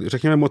 Jo? Tak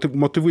řekněme,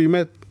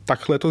 motivujeme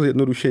takhle to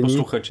zjednodušení.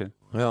 Posluchače.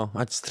 Jo,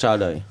 ať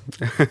střádají.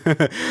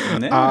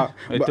 Ne,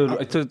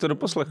 ať to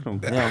doposlechnou.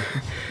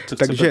 Co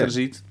chce Petr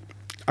říct?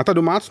 A ta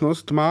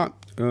domácnost má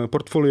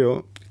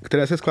portfolio,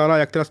 které se skládá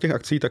jak teda z těch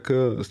akcí, tak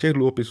z těch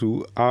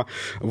dluhopisů a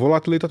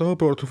volatilita toho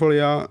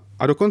portfolia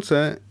a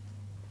dokonce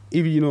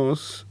i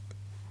výnos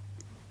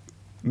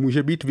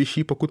může být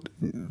vyšší, pokud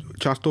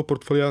část toho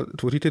portfolia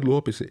tvoří ty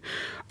dluhopisy.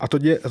 A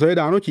to je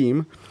dáno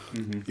tím,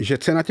 že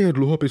cena těch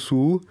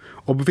dluhopisů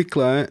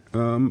obvykle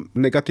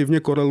negativně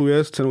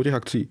koreluje s cenou těch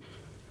akcí.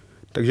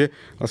 Takže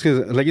vlastně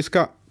z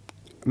hlediska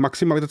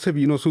maximalizace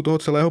výnosu toho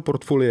celého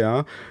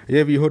portfolia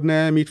je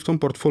výhodné mít v tom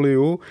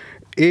portfoliu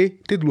i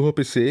ty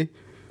dluhopisy,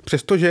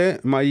 přestože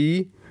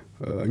mají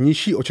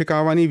nižší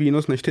očekávaný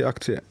výnos než ty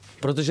akcie.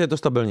 Protože je to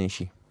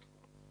stabilnější.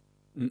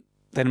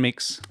 Ten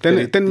mix.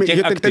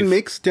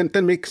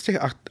 Ten mix těch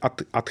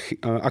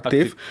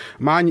aktiv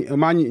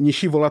má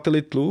nižší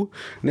volatilitu,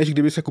 než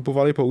kdyby se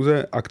kupovaly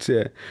pouze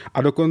akcie.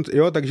 A dokonce,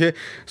 takže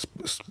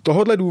z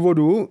tohohle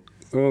důvodu,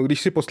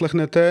 když si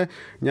poslechnete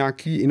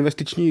nějaký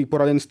investiční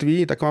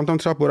poradenství, tak vám tam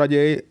třeba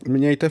poraděj,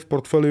 mějte v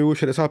portfoliu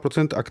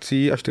 60%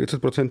 akcí a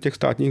 40% těch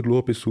státních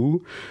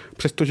dluhopisů,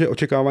 přestože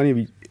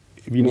očekávaný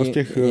výnos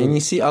těch...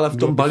 Mění si, ale v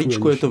tom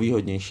balíčku je to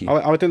výhodnější.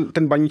 Ale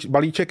ten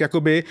balíček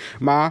jakoby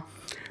má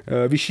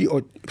vyšší,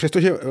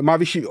 přestože má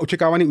vyšší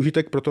očekávaný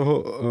užitek pro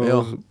toho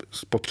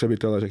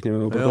spotřebitele, řekněme,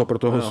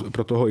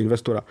 pro toho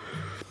investora.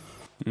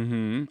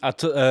 Mm-hmm.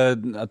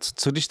 A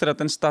co když teda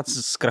ten stát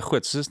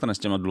zkrachuje? Co se stane s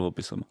těma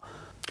dluhopisama?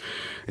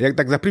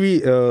 Tak za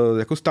prvý,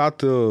 jako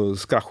stát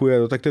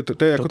zkrachuje, tak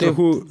to je jako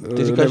trochu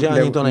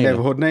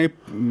nevhodný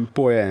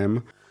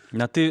pojem.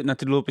 Na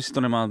ty dluhopisy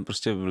to nemá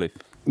prostě vliv.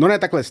 No ne,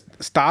 takhle,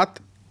 stát,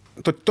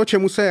 to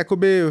čemu se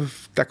jakoby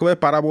v takové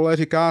parabole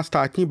říká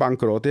státní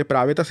bankrot, je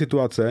právě ta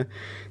situace,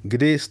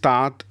 kdy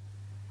stát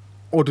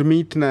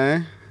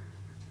odmítne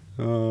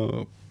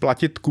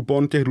platit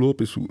kupon těch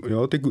dluhopisů.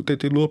 Jo?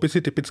 Ty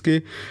dluhopisy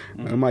typicky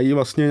mají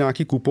vlastně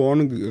nějaký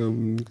kupon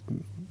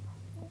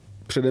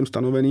předem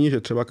stanovený,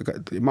 že třeba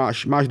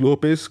máš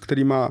dluhopis,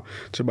 který má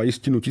třeba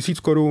jistinu 1000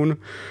 korun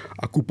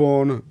a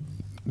kupon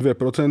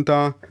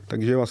 2%,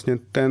 takže vlastně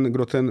ten,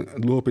 kdo ten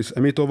dluhopis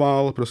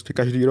emitoval, prostě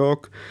každý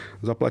rok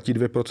zaplatí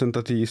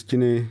 2% té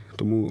jistiny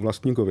tomu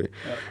vlastníkovi.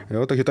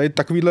 Jo, takže tady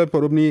takovýhle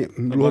podobný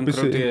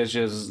dluhopisy... Bankrot je,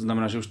 že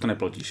znamená, že už to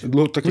neplatíš.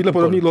 Takovýhle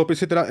podobný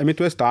dluhopisy teda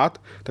emituje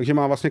stát, takže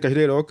má vlastně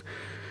každý rok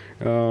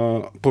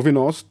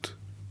povinnost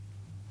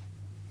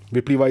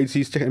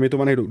vyplývající z těch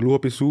emitovaných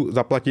dluhopisů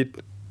zaplatit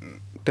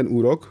ten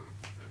úrok.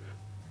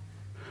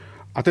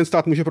 A ten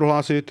stát může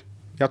prohlásit,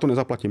 já to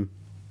nezaplatím.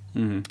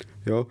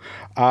 Jo?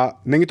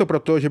 A není to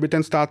proto, že by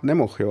ten stát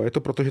nemohl, jo? Je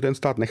to proto, že ten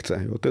stát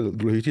nechce. Jo? To je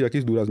důležité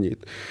taky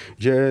zdůraznit,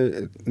 že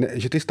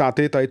ty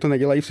státy tady to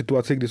nedělají v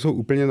situaci, kdy jsou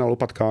úplně na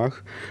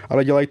lopatkách,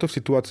 ale dělají to v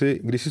situaci,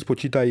 kdy si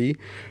spočítají,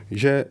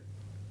 že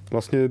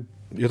vlastně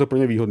je to pro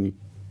ně výhodný.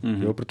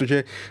 Jo,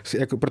 protože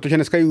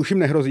dneska už jim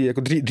nehrozí.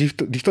 Jako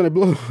dřív to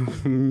nebylo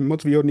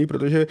moc výhodný,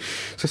 protože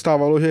se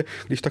stávalo, že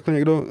když takhle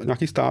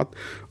nějaký stát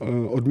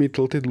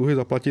odmítl ty dluhy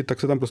zaplatit, tak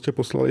se tam prostě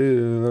poslala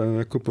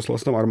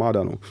se tam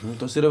armáda. No.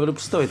 To si dovedu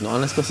představit. No a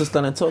dneska se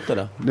stane co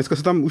teda? Dneska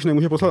se tam už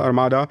nemůže poslat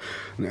armáda,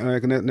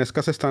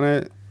 dneska se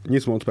stane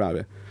nic moc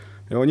právě.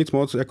 Jo, nic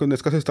moc. Jako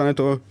dneska se stane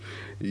to,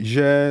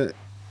 že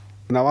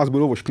na vás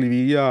budou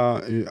oškliví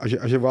a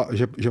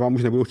že vám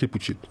už nebudou chtít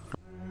půjčit.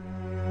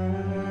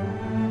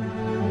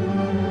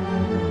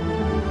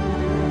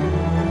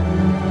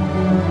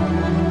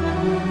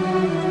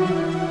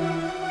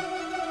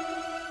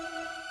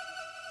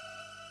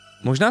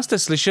 Možná jste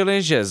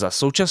slyšeli, že za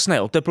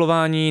současné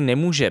oteplování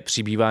nemůže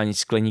přibývání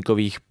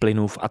skleníkových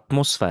plynů v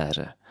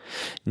atmosféře.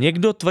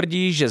 Někdo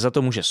tvrdí, že za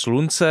to může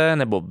slunce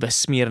nebo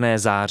vesmírné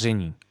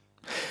záření.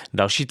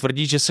 Další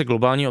tvrdí, že se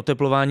globální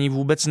oteplování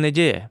vůbec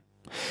neděje.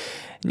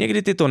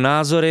 Někdy tyto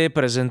názory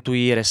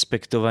prezentují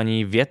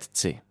respektovaní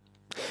vědci.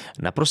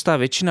 Naprostá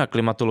většina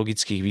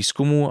klimatologických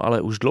výzkumů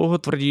ale už dlouho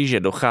tvrdí, že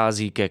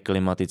dochází ke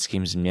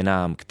klimatickým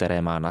změnám,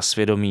 které má na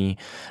svědomí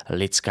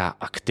lidská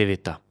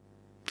aktivita.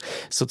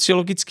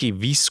 Sociologický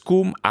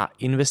výzkum a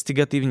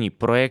investigativní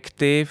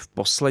projekty v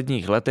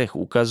posledních letech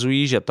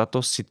ukazují, že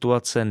tato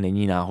situace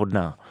není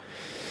náhodná.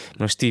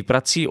 Množství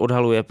prací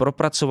odhaluje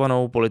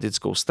propracovanou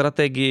politickou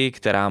strategii,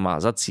 která má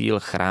za cíl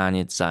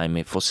chránit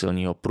zájmy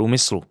fosilního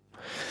průmyslu.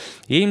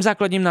 Jejím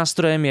základním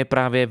nástrojem je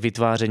právě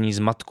vytváření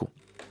zmatku.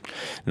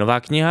 Nová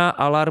kniha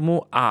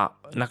Alarmu a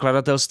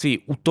nakladatelství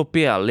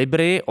Utopia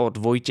Libry od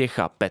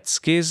Vojtěcha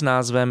Pecky s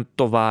názvem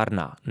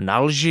Továrna na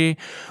lži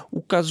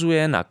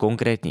ukazuje na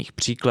konkrétních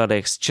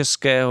příkladech z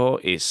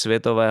českého i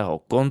světového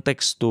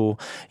kontextu,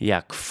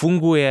 jak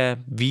funguje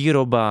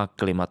výroba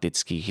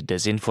klimatických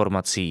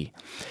dezinformací.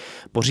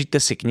 Pořiďte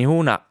si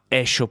knihu na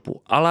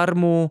e-shopu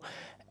Alarmu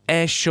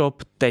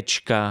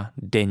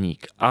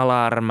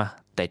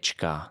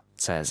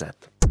e-shop.denikalarm.cz.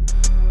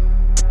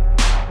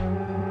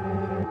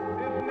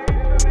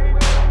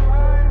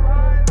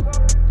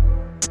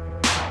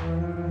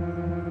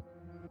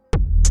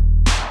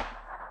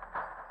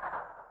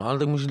 Ale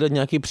tak můžeš dát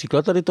nějaký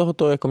příklad tady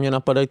tohoto, jako mě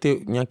napadají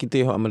nějaký ty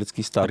jeho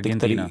americký státy,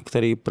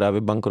 který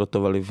právě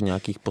bankrotovali v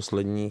nějakých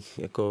posledních,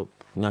 jako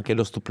nějaké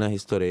dostupné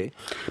historii.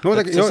 No,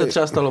 tak co se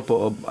třeba stalo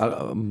po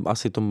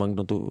asi tom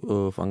bankrotu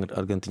v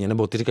Argentině?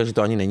 Nebo ty říkáš, že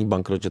to ani není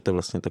bankrot, že to je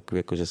vlastně takový,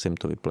 jako že se jim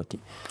to vyplatí.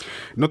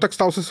 No tak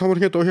stalo se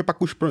samozřejmě to, že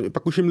pak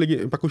už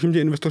jim ti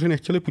investoři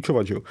nechtěli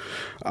půjčovat, že jo.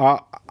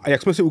 A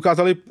jak jsme si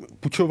ukázali,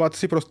 půjčovat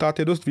si pro stát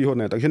je dost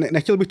výhodné, takže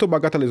nechtěl bych to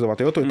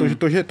bagatelizovat, jo.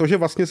 To, že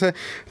vlastně se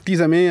té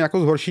zemi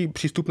jako zhorší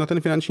přístup na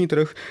ten finanční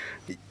trh,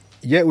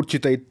 je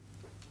určitý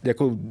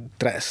jako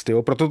trest,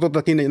 jo. Proto to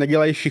taky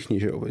nedělají všichni,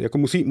 že jo. Jako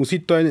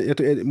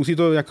musí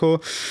to jako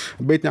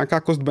být nějaká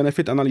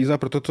cost-benefit analýza,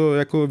 proto to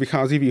jako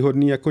vychází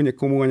výhodný jako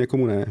někomu a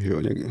někomu ne, že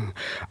jo.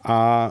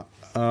 A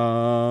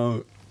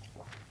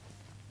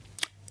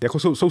jako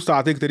jsou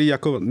státy, které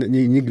jako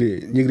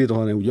nikdy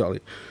tohle neudělali.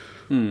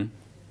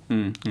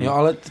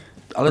 Jo,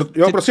 ale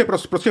prostě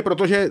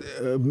protože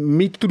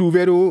mít tu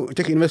důvěru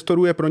těch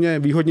investorů je pro ně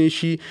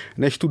výhodnější,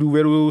 než tu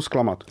důvěru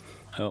zklamat.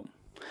 Jo.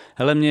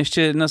 Hele, mě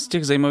ještě jedna z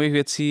těch zajímavých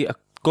věcí a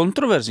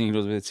kontroverzních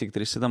věcí,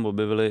 které se tam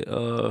objevily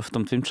v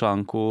tom tvým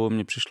článku,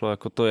 mně přišlo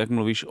jako to, jak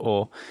mluvíš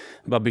o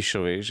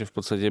Babišovi, že v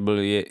podstatě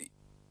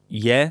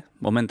je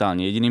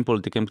momentálně jediným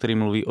politikem, který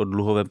mluví o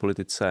dluhové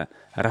politice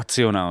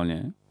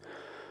racionálně.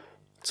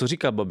 Co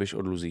říká Babiš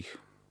o dluzích?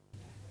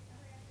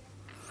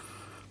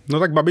 No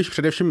tak Babiš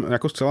především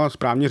jako zcela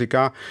správně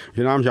říká,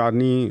 že nám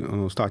žádný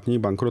státní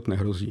bankrot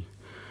nehrozí.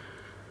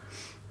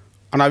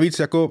 A navíc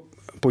jako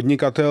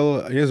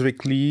podnikatel je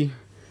zvyklý,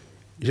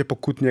 že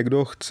pokud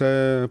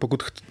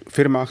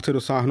firma chce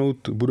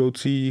dosáhnout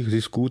budoucích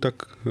zisků, tak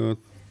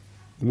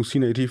musí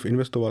nejdřív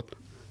investovat.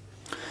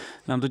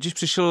 Nám totiž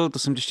přišel, to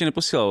jsem ještě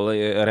neposílal,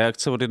 je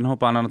reakce od jednoho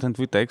pána na ten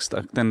tvůj text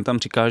a ten tam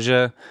říká,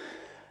 že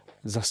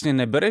vlastně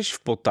nebereš v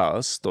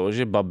potaz to,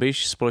 že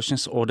Babiš společně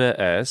s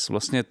ODS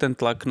vlastně ten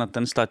tlak na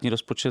ten státní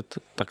rozpočet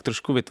tak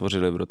trošku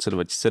vytvořili v roce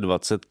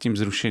 2020 tím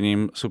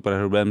zrušením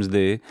superhrubé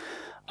mzdy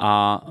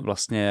a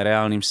vlastně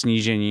reálným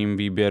snížením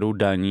výběru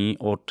daní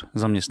od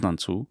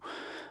zaměstnanců.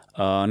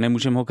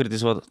 Nemůžeme ho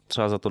kritizovat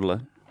třeba za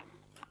tohle?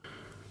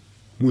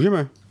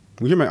 Můžeme,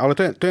 ale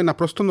to je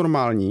naprosto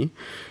normální,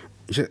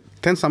 že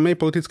ten samý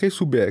politický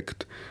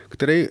subjekt,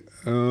 který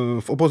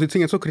v opozici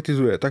něco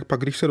kritizuje, tak pak,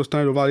 když se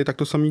dostane do vlády, tak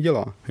to samý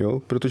dělá.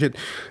 Jo? Protože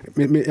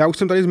já už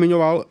jsem tady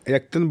zmiňoval,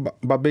 jak ten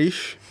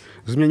Babiš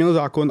změnil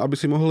zákon, aby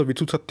si mohl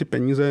vycucat ty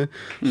peníze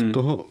z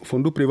toho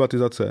fondu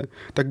privatizace.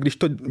 Tak když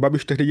to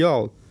Babiš tehdy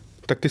dělal,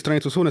 tak ty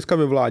strany, co jsou dneska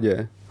ve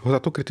vládě, ho za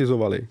to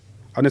kritizovali.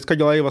 a dneska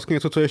dělají vlastně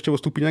něco, co je ještě o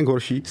stupínek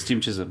horší. S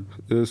tím čezem.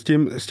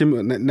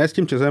 Ne s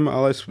tím čezem,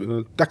 ale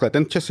takhle,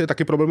 ten čez je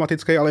taky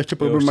problematický, ale ještě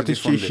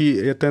problematičtější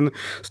je ten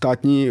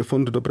státní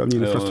fond dopravní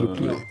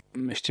infrastruktury.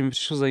 Ještě mi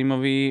přišlo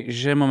zajímavý,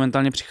 že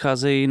momentálně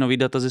přicházejí nový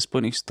data ze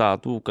Spojených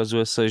států.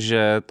 Ukazuje se,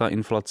 že ta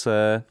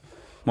inflace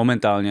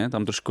momentálně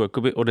tam trošku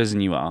jakoby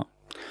odeznívá.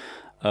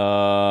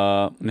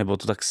 Nebo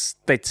to tak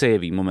teď se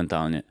jeví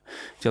momentálně.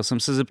 Chtěl jsem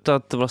se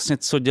zeptat vlastně,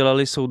 co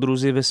dělali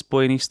soudruzi ve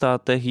Spojených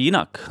státech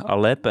jinak a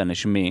lépe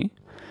než my,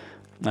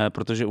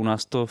 protože u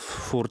nás to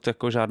furt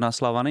jako žádná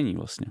sláva není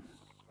vlastně.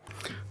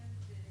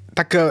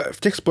 Tak v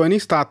těch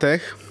Spojených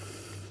státech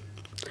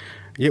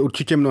je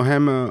určitě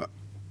mnohem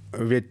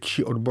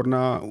větší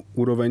odborná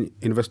úroveň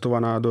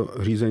investovaná do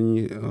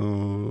řízení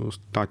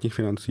státních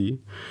financí.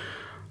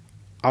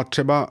 A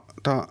třeba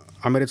ta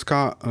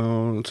americká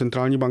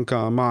centrální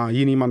banka má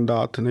jiný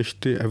mandát než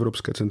ty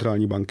evropské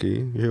centrální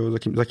banky. Že jo?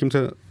 Zatímco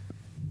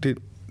ty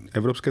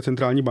evropské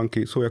centrální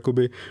banky jsou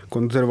jakoby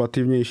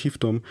konzervativnější v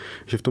tom,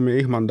 že v tom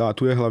jejich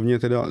mandátu je hlavně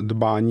teda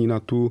dbání na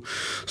tu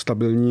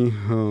stabilní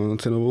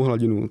cenovou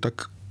hladinu. Tak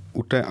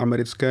u té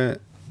americké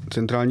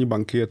centrální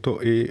banky je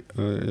to i,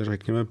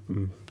 řekněme,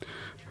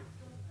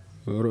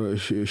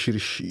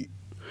 širší.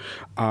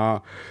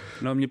 A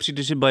no, mně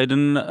přijde, že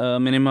Biden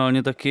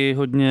minimálně taky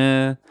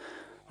hodně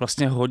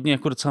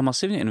jako docela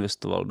masivně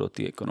investoval do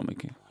té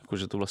ekonomiky.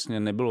 Jakože to vlastně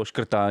nebylo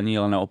škrtání,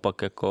 ale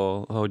naopak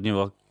jako hodně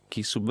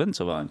velký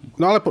subvencování.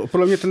 No ale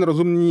podle mě ten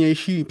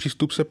rozumnější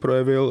přístup se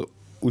projevil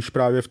už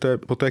právě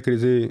po té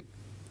krizi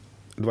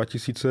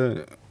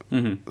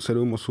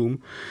 2007-2008,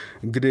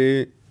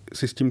 kdy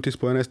si s tím ty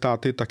Spojené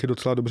státy taky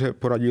docela dobře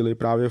poradili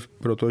právě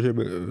proto, že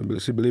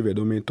si byli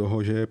vědomi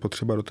toho, že je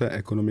potřeba do té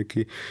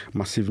ekonomiky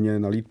masivně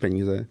nalít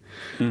peníze.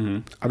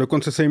 Mm-hmm. A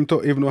dokonce se jim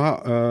to i v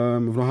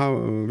mnoha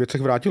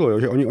věcech vrátilo, jo?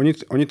 Že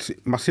oni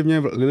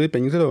masivně lili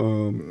peníze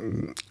do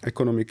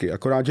ekonomiky,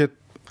 akorát, že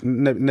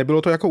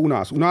nebylo to jako u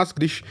nás. U nás,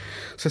 když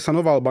se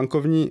sanoval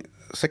bankovní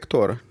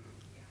sektor,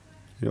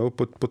 jo,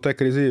 po té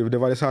krizi v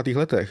 90.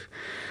 letech,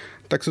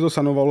 tak se to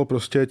sanovalo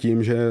prostě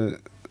tím, že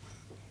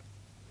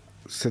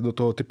se do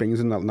toho ty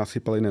peníze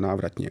nasypaly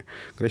nenávratně.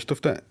 Kdežto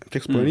v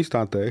těch Spojených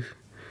státech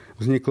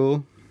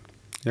vznikl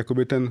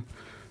jakoby ten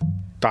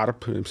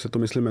TARP, se to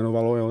myslím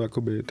jmenovalo, jo,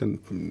 jakoby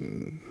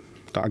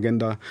ta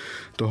agenda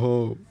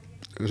toho,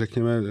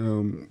 řekněme,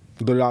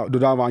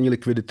 dodávání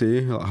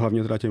likvidity,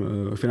 hlavně teda těm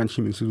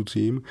finančním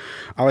institucím,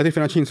 ale ty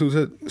finanční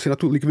instituce si na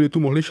tu likviditu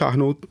mohly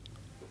šáhnout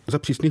za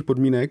přísných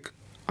podmínek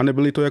a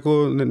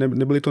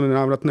nebyly to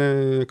nenávratné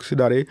jaksi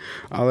dary,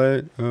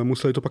 ale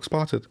museli to pak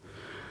splácet.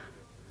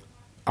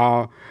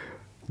 A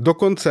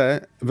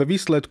dokonce ve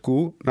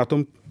výsledku na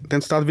tom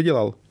ten stát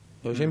vydělal.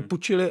 Jo, že jim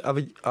půjčili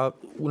a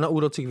na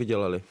úrocích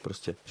vydělali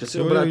prostě. Že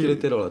si obrátili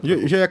ty role.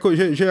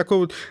 Že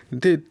jako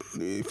ty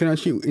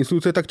finanční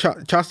instituce, tak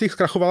část jich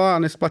zkrachovala a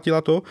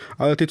nesplatila to,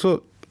 ale ty, co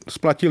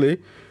splatili,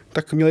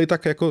 tak měli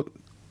tak jako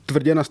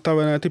tvrdě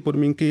nastavené ty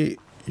podmínky,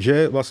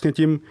 že vlastně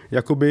tím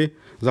jakoby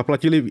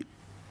zaplatili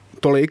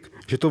tolik,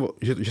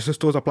 že se z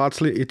toho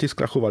zaplácli i ty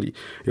zkrachovalí.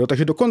 Jo,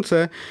 takže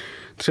dokonce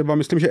třeba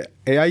myslím, že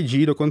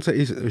AIG dokonce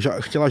i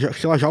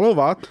chtěla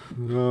žalovat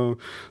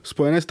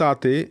Spojené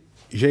státy,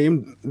 že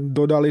jim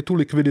dodali tu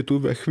likviditu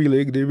ve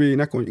chvíli,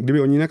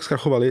 kdyby oni jinak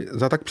zkrachovali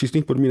za tak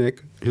přísných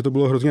podmínek, že to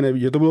bylo hrozně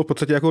že to bylo v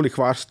podstatě jako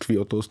lichvářství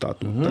od toho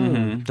státu.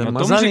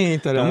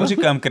 Tomu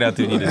říkám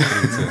kreativní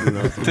destrukce.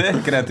 To je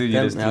kreativní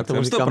destrukce. Já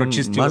tomu říkám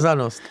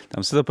mazanost.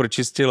 Tam se to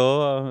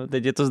pročistilo a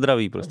teď je to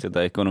zdravý prostě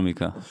ta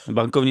ekonomika.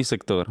 Bankovní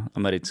sektor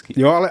americký.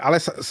 Jo, ale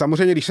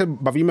samozřejmě, když se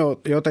bavíme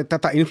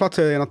ta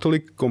inflace je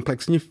natolik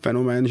komplexní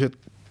fenomén, že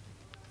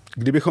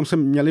kdybychom se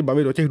měli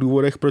bavit o těch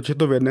důvodech, proč je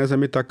to v jedné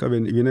zemi tak a v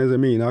jiné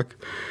zemi jinak,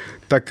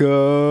 tak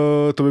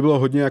to by bylo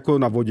hodně jako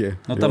na vodě.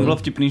 No tam bylo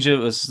vtipný, že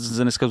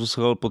dneska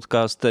poslouchal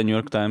podcast New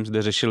York Times,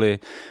 kde řešili,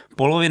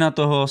 polovina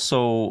toho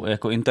jsou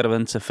jako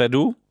intervence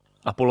Fedu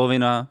a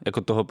polovina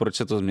jako toho, proč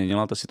se to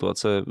změnila, ta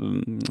situace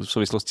v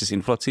souvislosti s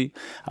inflací,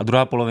 a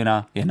druhá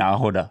polovina je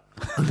náhoda.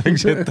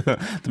 Takže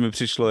to mi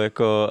přišlo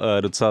jako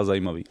docela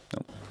zajímavý.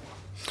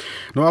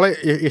 No ale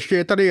ještě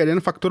je tady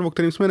jeden faktor, o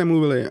kterém jsme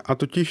nemluvili, a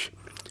totiž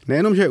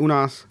nejenom, že je u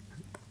nás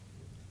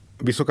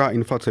vysoká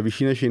inflace,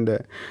 vyšší než jinde,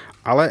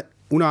 ale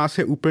u nás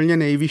je úplně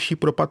nejvyšší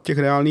propad těch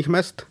reálných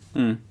mezd.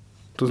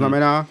 To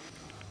znamená,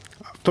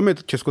 v tom je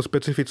Česko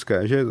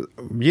specifické, že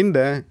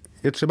jinde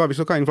je třeba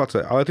vysoká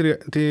inflace, ale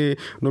ty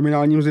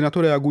nominální mzdy na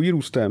to reagují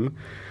růstem,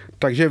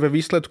 takže ve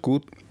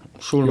výsledku,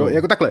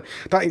 jako takhle,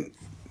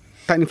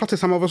 ta inflace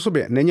sama o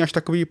sobě není až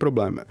takový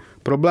problém.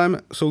 Problém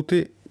jsou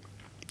ty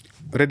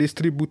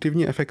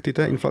redistributivní efekty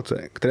té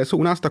inflace, které jsou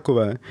u nás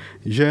takové,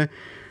 že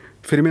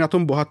firmy na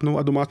tom bohatnou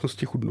a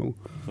domácnosti chudnou.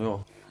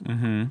 Jo.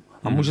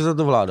 A může za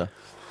to vláda?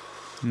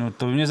 No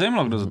to by mě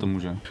zajímalo, kdo za to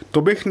může.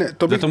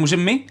 Za to může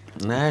my?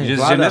 Ne, že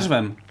vláda. Že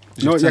neřvem.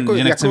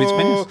 Že nechce víc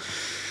peněz?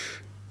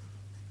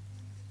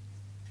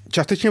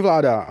 Částečně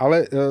vláda,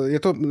 ale je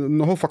to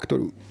mnoho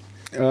faktorů.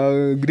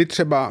 Kdy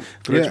třeba...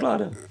 Proč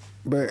vláda?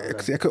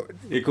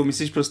 Jako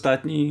myslíš pro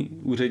státní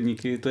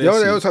úředníky? To je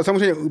jo,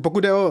 samozřejmě, pokud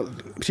jde o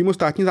přímo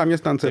státní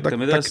zaměstnance, tak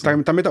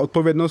tam je ta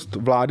odpovědnost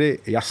vlády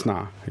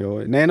jasná. Jo.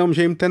 Nejenom,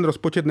 že jim ten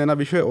rozpočet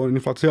nenavyšuje o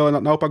inflaci,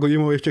 ale naopak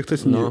jim ho ještě chce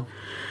snížit. No.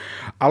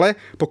 Ale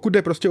pokud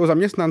jde prostě o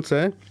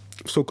zaměstnance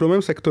v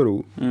soukromém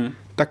sektoru,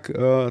 tak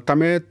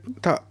tam je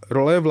ta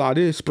role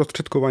vlády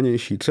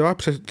zprostředkovanější.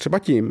 Třeba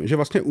tím, že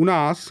vlastně u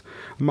nás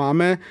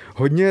máme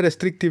hodně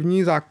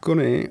restriktivní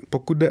zákony,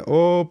 pokud jde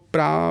o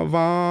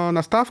práva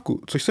na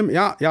stávku. Což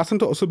já jsem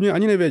to osobně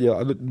ani nevěděl.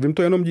 A vím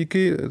to jenom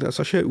díky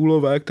Saše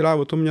Úlové, která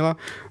o tom měla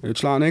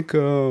článek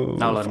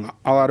v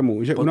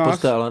Alarmu. Že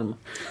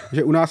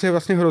u nás je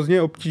vlastně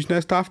hrozně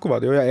obtížné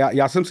stávkovat. Jo?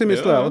 Já jsem si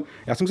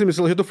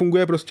myslel, že to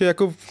funguje prostě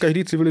jako v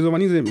každý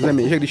civilizovaný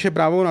zemi, že když je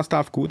právo na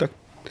stávku,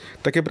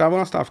 tak je právo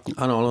na stávku.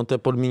 Ano, ale to je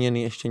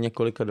podmíněný ještě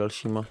několika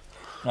dalšíma.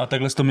 A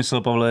takhle jsi to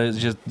myslel, Pavle,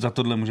 že za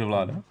tohle může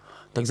vláda?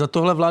 Tak za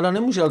tohle vláda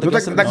nemůže. Ale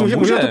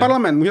může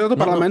to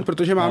parlament,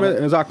 protože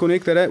máme zákony,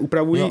 které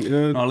upravují...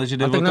 ale že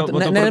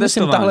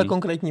nemyslím tahle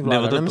konkrétní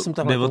vláda.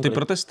 Jde o ty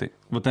protesty.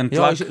 O ten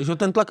tlak. Jo, že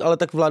ten tlak, ale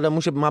tak vláda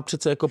má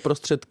přece jako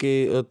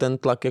prostředky ten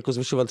tlak jako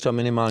zvyšovat třeba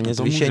minimálně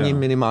zvýšením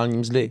minimální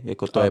mzdy.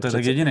 Jako to je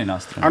tak jediný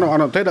nástroj.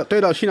 Ano, to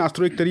je další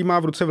nástroj, který má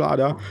v ruce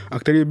vláda a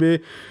který by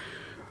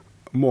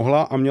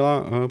mohla a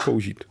měla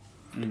použít.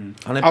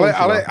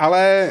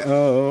 Ale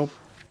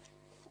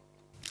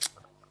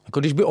jako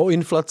když by o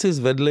inflaci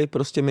zvedli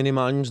prostě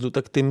minimální mzdu,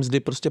 tak ty mzdy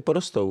prostě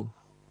porostou.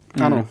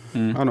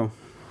 Ano.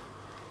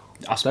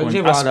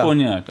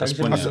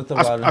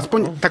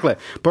 Aspoň takhle.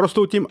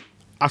 Porostou tím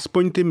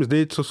aspoň ty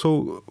mzdy, co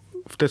jsou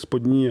v té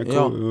spodní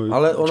jako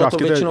ale ono to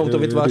většinou to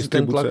vytváří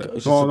ten tlak.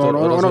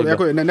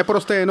 Jako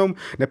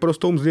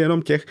neporostou mzdy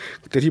jenom těch,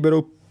 kteří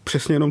berou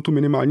přesně jenom tu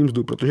minimální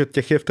mzdu, protože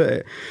těch je v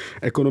té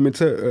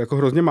ekonomice jako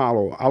hrozně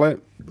málo, ale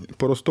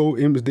porostou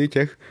i mzdy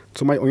těch,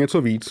 co mají o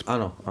něco víc.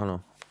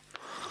 Ano.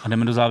 A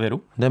jdeme do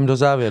závěru? Jdeme do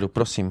závěru,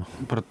 prosím.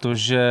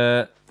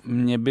 Protože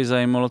mě by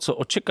zajímalo, co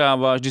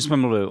očekáváš, když jsme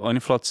mluvili o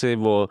inflaci,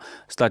 o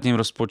státním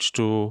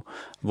rozpočtu,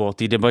 o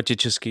té debatě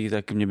český,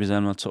 tak mě by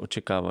zajímalo, co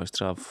očekáváš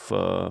třeba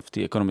v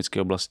té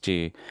ekonomické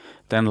oblasti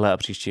tenhle a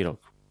příští rok.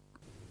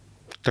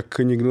 Tak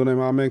nikdo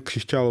nemáme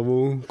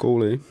křišťálovou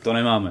kouli. To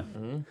nemáme.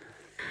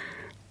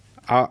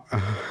 A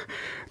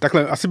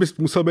takhle, asi bys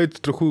musel být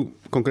trochu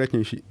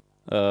konkrétnější.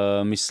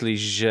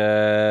 Myslíš, že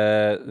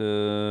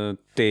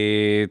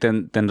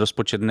ten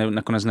rozpočet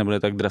nakonec nebude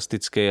tak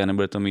drastický a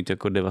nebude to mít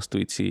jako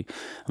devastující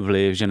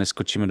vliv, že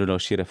neskočíme do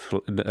další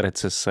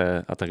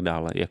recese a tak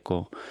dále,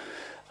 jako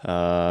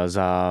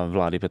za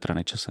vlády Petra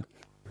Nečase?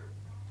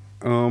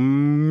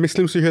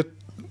 Myslím si, že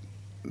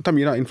ta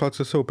míra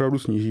inflace se opravdu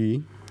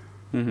sníží.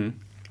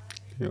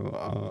 Jo,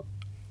 a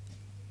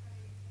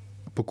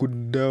pokud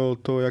jde o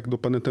to, jak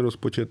dopadne ten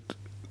rozpočet,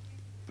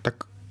 tak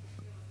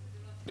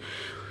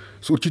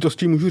s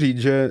určitostí můžu říct,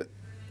 že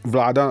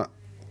vláda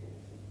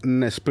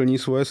nesplní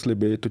svoje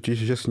sliby, totiž,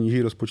 že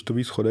sníží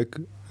rozpočtový schodek,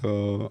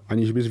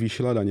 aniž by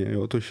zvýšila daně.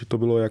 Jo? To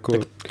bylo jako...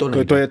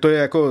 To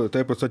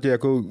je v podstatě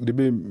jako,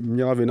 kdyby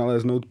měla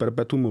vynaléznout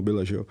perpetuum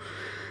mobile, že jo?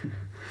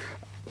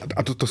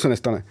 A to se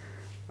nestane.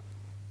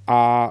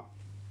 A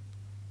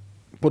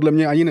podle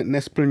mě ani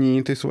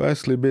nesplní ty svoje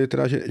sliby,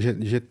 teda,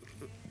 že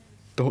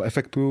toho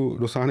efektu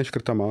dosáhne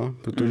škrtama,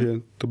 protože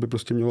to by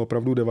prostě mělo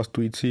opravdu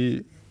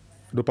devastující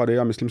dopady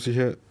a myslím si,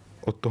 že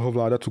od toho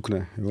vláda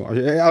cukne. Jo.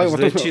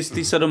 To je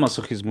čistý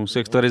sadomasochismus,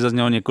 jak tady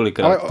zaznělo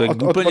několikrát. To je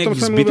úplně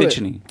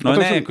zbytečný.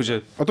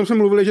 O tom jsme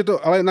mluvili, že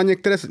to, ale na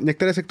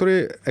některé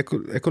sektory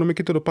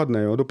ekonomiky to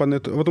dopadne. Jo.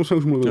 O tom jsme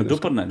už mluvili.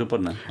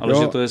 Dopadne. Ale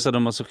že to je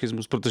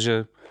sadomasochismus,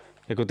 protože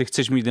jako ty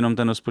chceš mít jenom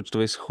ten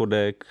rozpočtový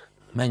schodek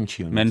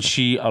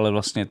menší, ale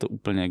vlastně je to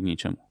úplně k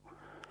ničemu.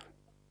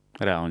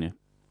 Reálně.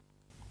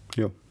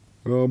 Jo.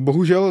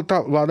 Bohužel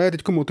ta vláda je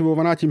teď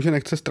motivovaná tím, že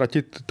nechce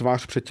ztratit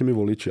tvář před těmi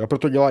voliči a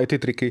proto dělá i ty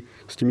triky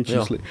s těmi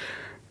čísly. Jo.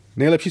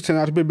 Nejlepší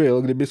scénář by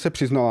byl, kdyby se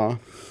přiznala,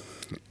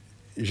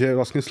 že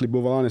vlastně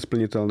slibovala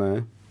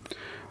nesplnitelné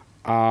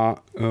a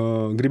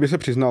kdyby se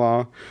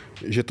přiznala,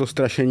 že to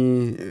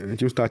strašení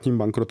tím státním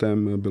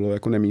bankrotem bylo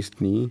jako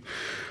nemístný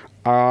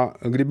a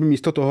kdyby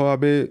místo toho,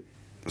 aby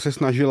se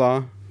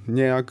snažila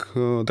nějak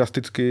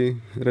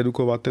drasticky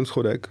redukovat ten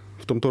schodek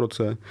v tomto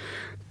roce,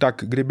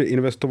 tak kdyby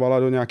investovala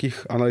do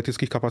nějakých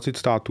analytických kapacit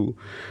státu,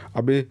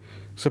 aby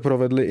se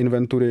provedly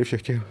inventury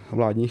všech těch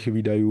vládních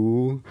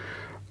výdajů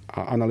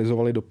a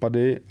analyzovaly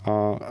dopady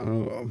a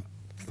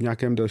v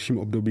nějakém delším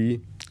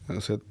období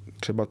se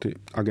třeba ty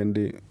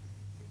agendy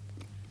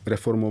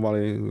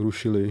reformovaly,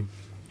 rušily,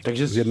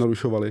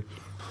 zjednodušovaly.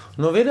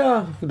 No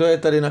věda, kdo je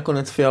tady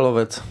nakonec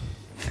fialovec?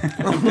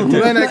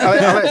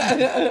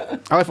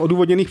 Ale v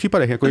odůvodněných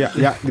případech. Jako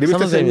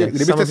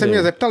kdybyste se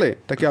mě zeptali,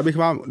 tak já bych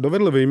vám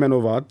dovedl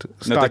vyjmenovat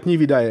státní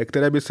výdaje,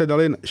 které by se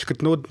daly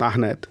škrtnout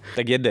nahned.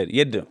 Tak jeden.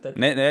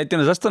 Ne, ty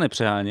zase to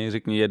nepřehání,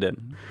 řekni jeden.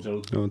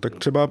 No, tak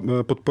třeba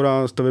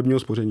podpora stavebního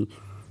spoření.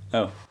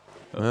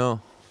 Jo.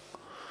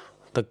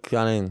 Tak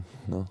já nevím,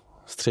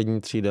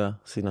 střední třída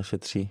si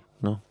našetří,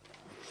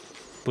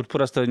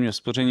 Podpora stavebního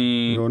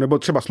spoření. Jo, nebo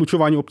třeba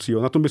slučování obcí,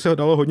 jo. Na tom by se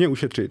dalo hodně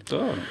ušetřit.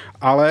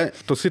 Ale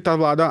to si ta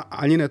vláda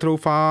ani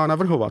netroufá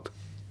navrhovat.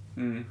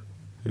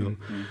 Jo.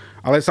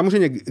 Ale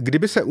samozřejmě,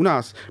 kdyby se u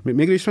nás,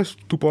 my když jsme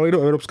vstupovali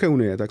do Evropské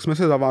unie, tak jsme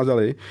se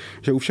zavázali,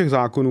 že u všech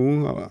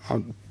zákonů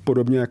a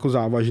podobně jako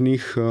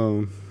závažných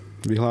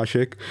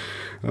vyhlášek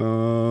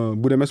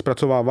budeme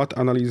zpracovávat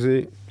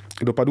analýzy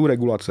dopadů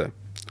regulace.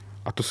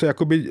 A to se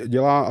jakoby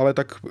dělá ale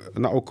tak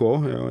na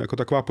oko, jo, jako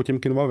taková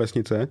Potěmkinova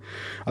vesnice,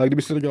 ale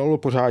kdyby se to dělalo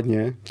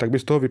pořádně, tak by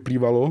z toho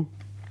vyplývalo,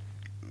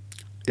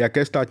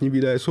 jaké státní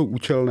výdaje jsou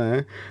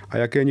účelné a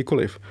jaké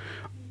nikoliv.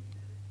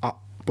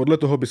 A podle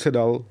toho by se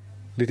dal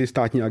ty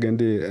státní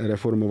agendy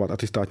reformovat a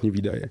ty státní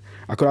výdaje.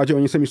 Akorát, že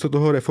oni se místo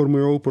toho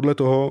reformujou podle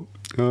toho,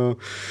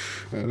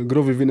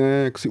 kdo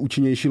vyvine jaksi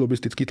účinnější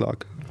lobistický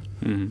tlak.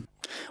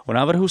 O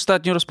návrhu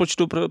státního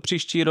rozpočtu pro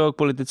příští rok,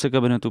 politice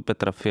kabinetu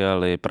Petra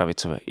Fialy,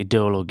 pravicové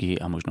ideologii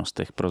a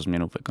možnostech pro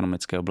změnu v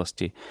ekonomické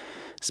oblasti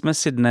jsme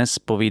si dnes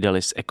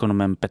povídali s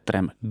ekonomem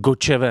Petrem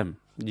Gočevem.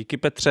 Díky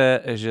Petře,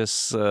 že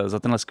za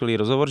tenhle skvělý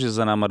rozhovor, že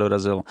za náma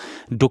dorazil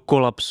do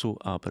Kolapsu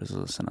a brzo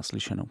zase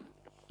naslyšenou.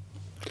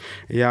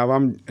 Já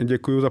vám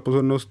děkuji za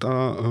pozornost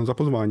a za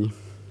pozvání.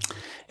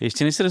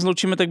 Ještě než se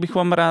rozloučíme, tak bych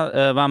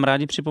vám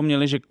rádi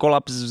připomněli, že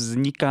Kolaps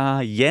vzniká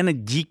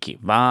jen díky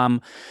vám,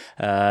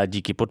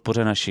 díky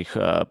podpoře našich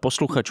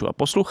posluchačů a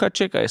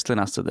posluchaček, a jestli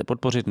nás chcete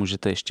podpořit,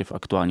 můžete ještě v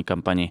aktuální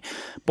kampani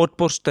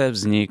Podpořte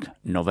vznik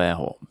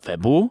nového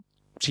webu.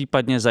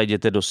 Případně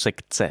zajděte do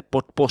sekce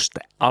Podpořte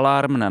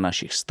alarm na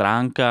našich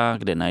stránkách,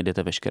 kde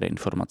najdete veškeré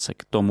informace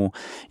k tomu,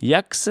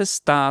 jak se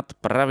stát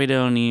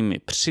pravidelným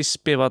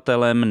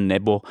přispěvatelem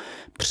nebo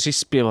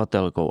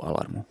přispěvatelkou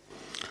alarmu.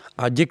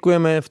 A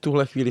děkujeme v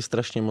tuhle chvíli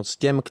strašně moc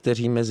těm,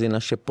 kteří mezi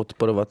naše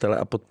podporovatele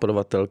a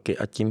podporovatelky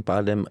a tím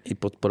pádem i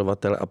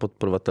podporovatele a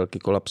podporovatelky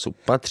Kolapsu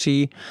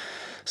patří.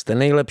 Jste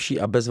nejlepší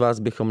a bez vás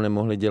bychom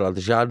nemohli dělat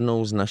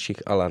žádnou z našich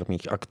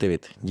alarmních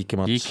aktivit. Díky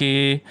moc.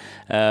 Díky.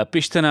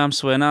 Pište nám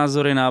svoje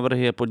názory,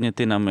 návrhy a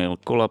podněty na mail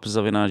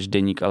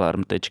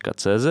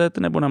kolaps@deníkalarm.cz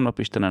nebo nám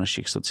napište na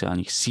našich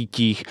sociálních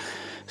sítích.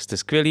 Jste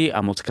skvělí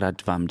a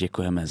mockrát vám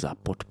děkujeme za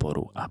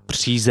podporu a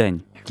přízeň.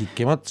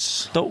 Díky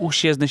moc. To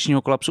už je z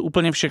dnešního Kolapsu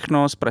úplně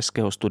všechno. Z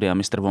pražského studia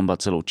Mr.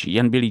 Vombat se loučí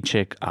Jan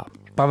Bělíček a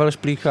Pavel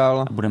Šplíchal.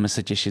 A budeme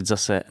se těšit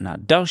zase na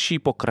další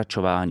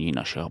pokračování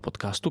našeho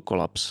podcastu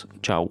Kolaps.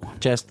 Čau.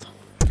 Čest.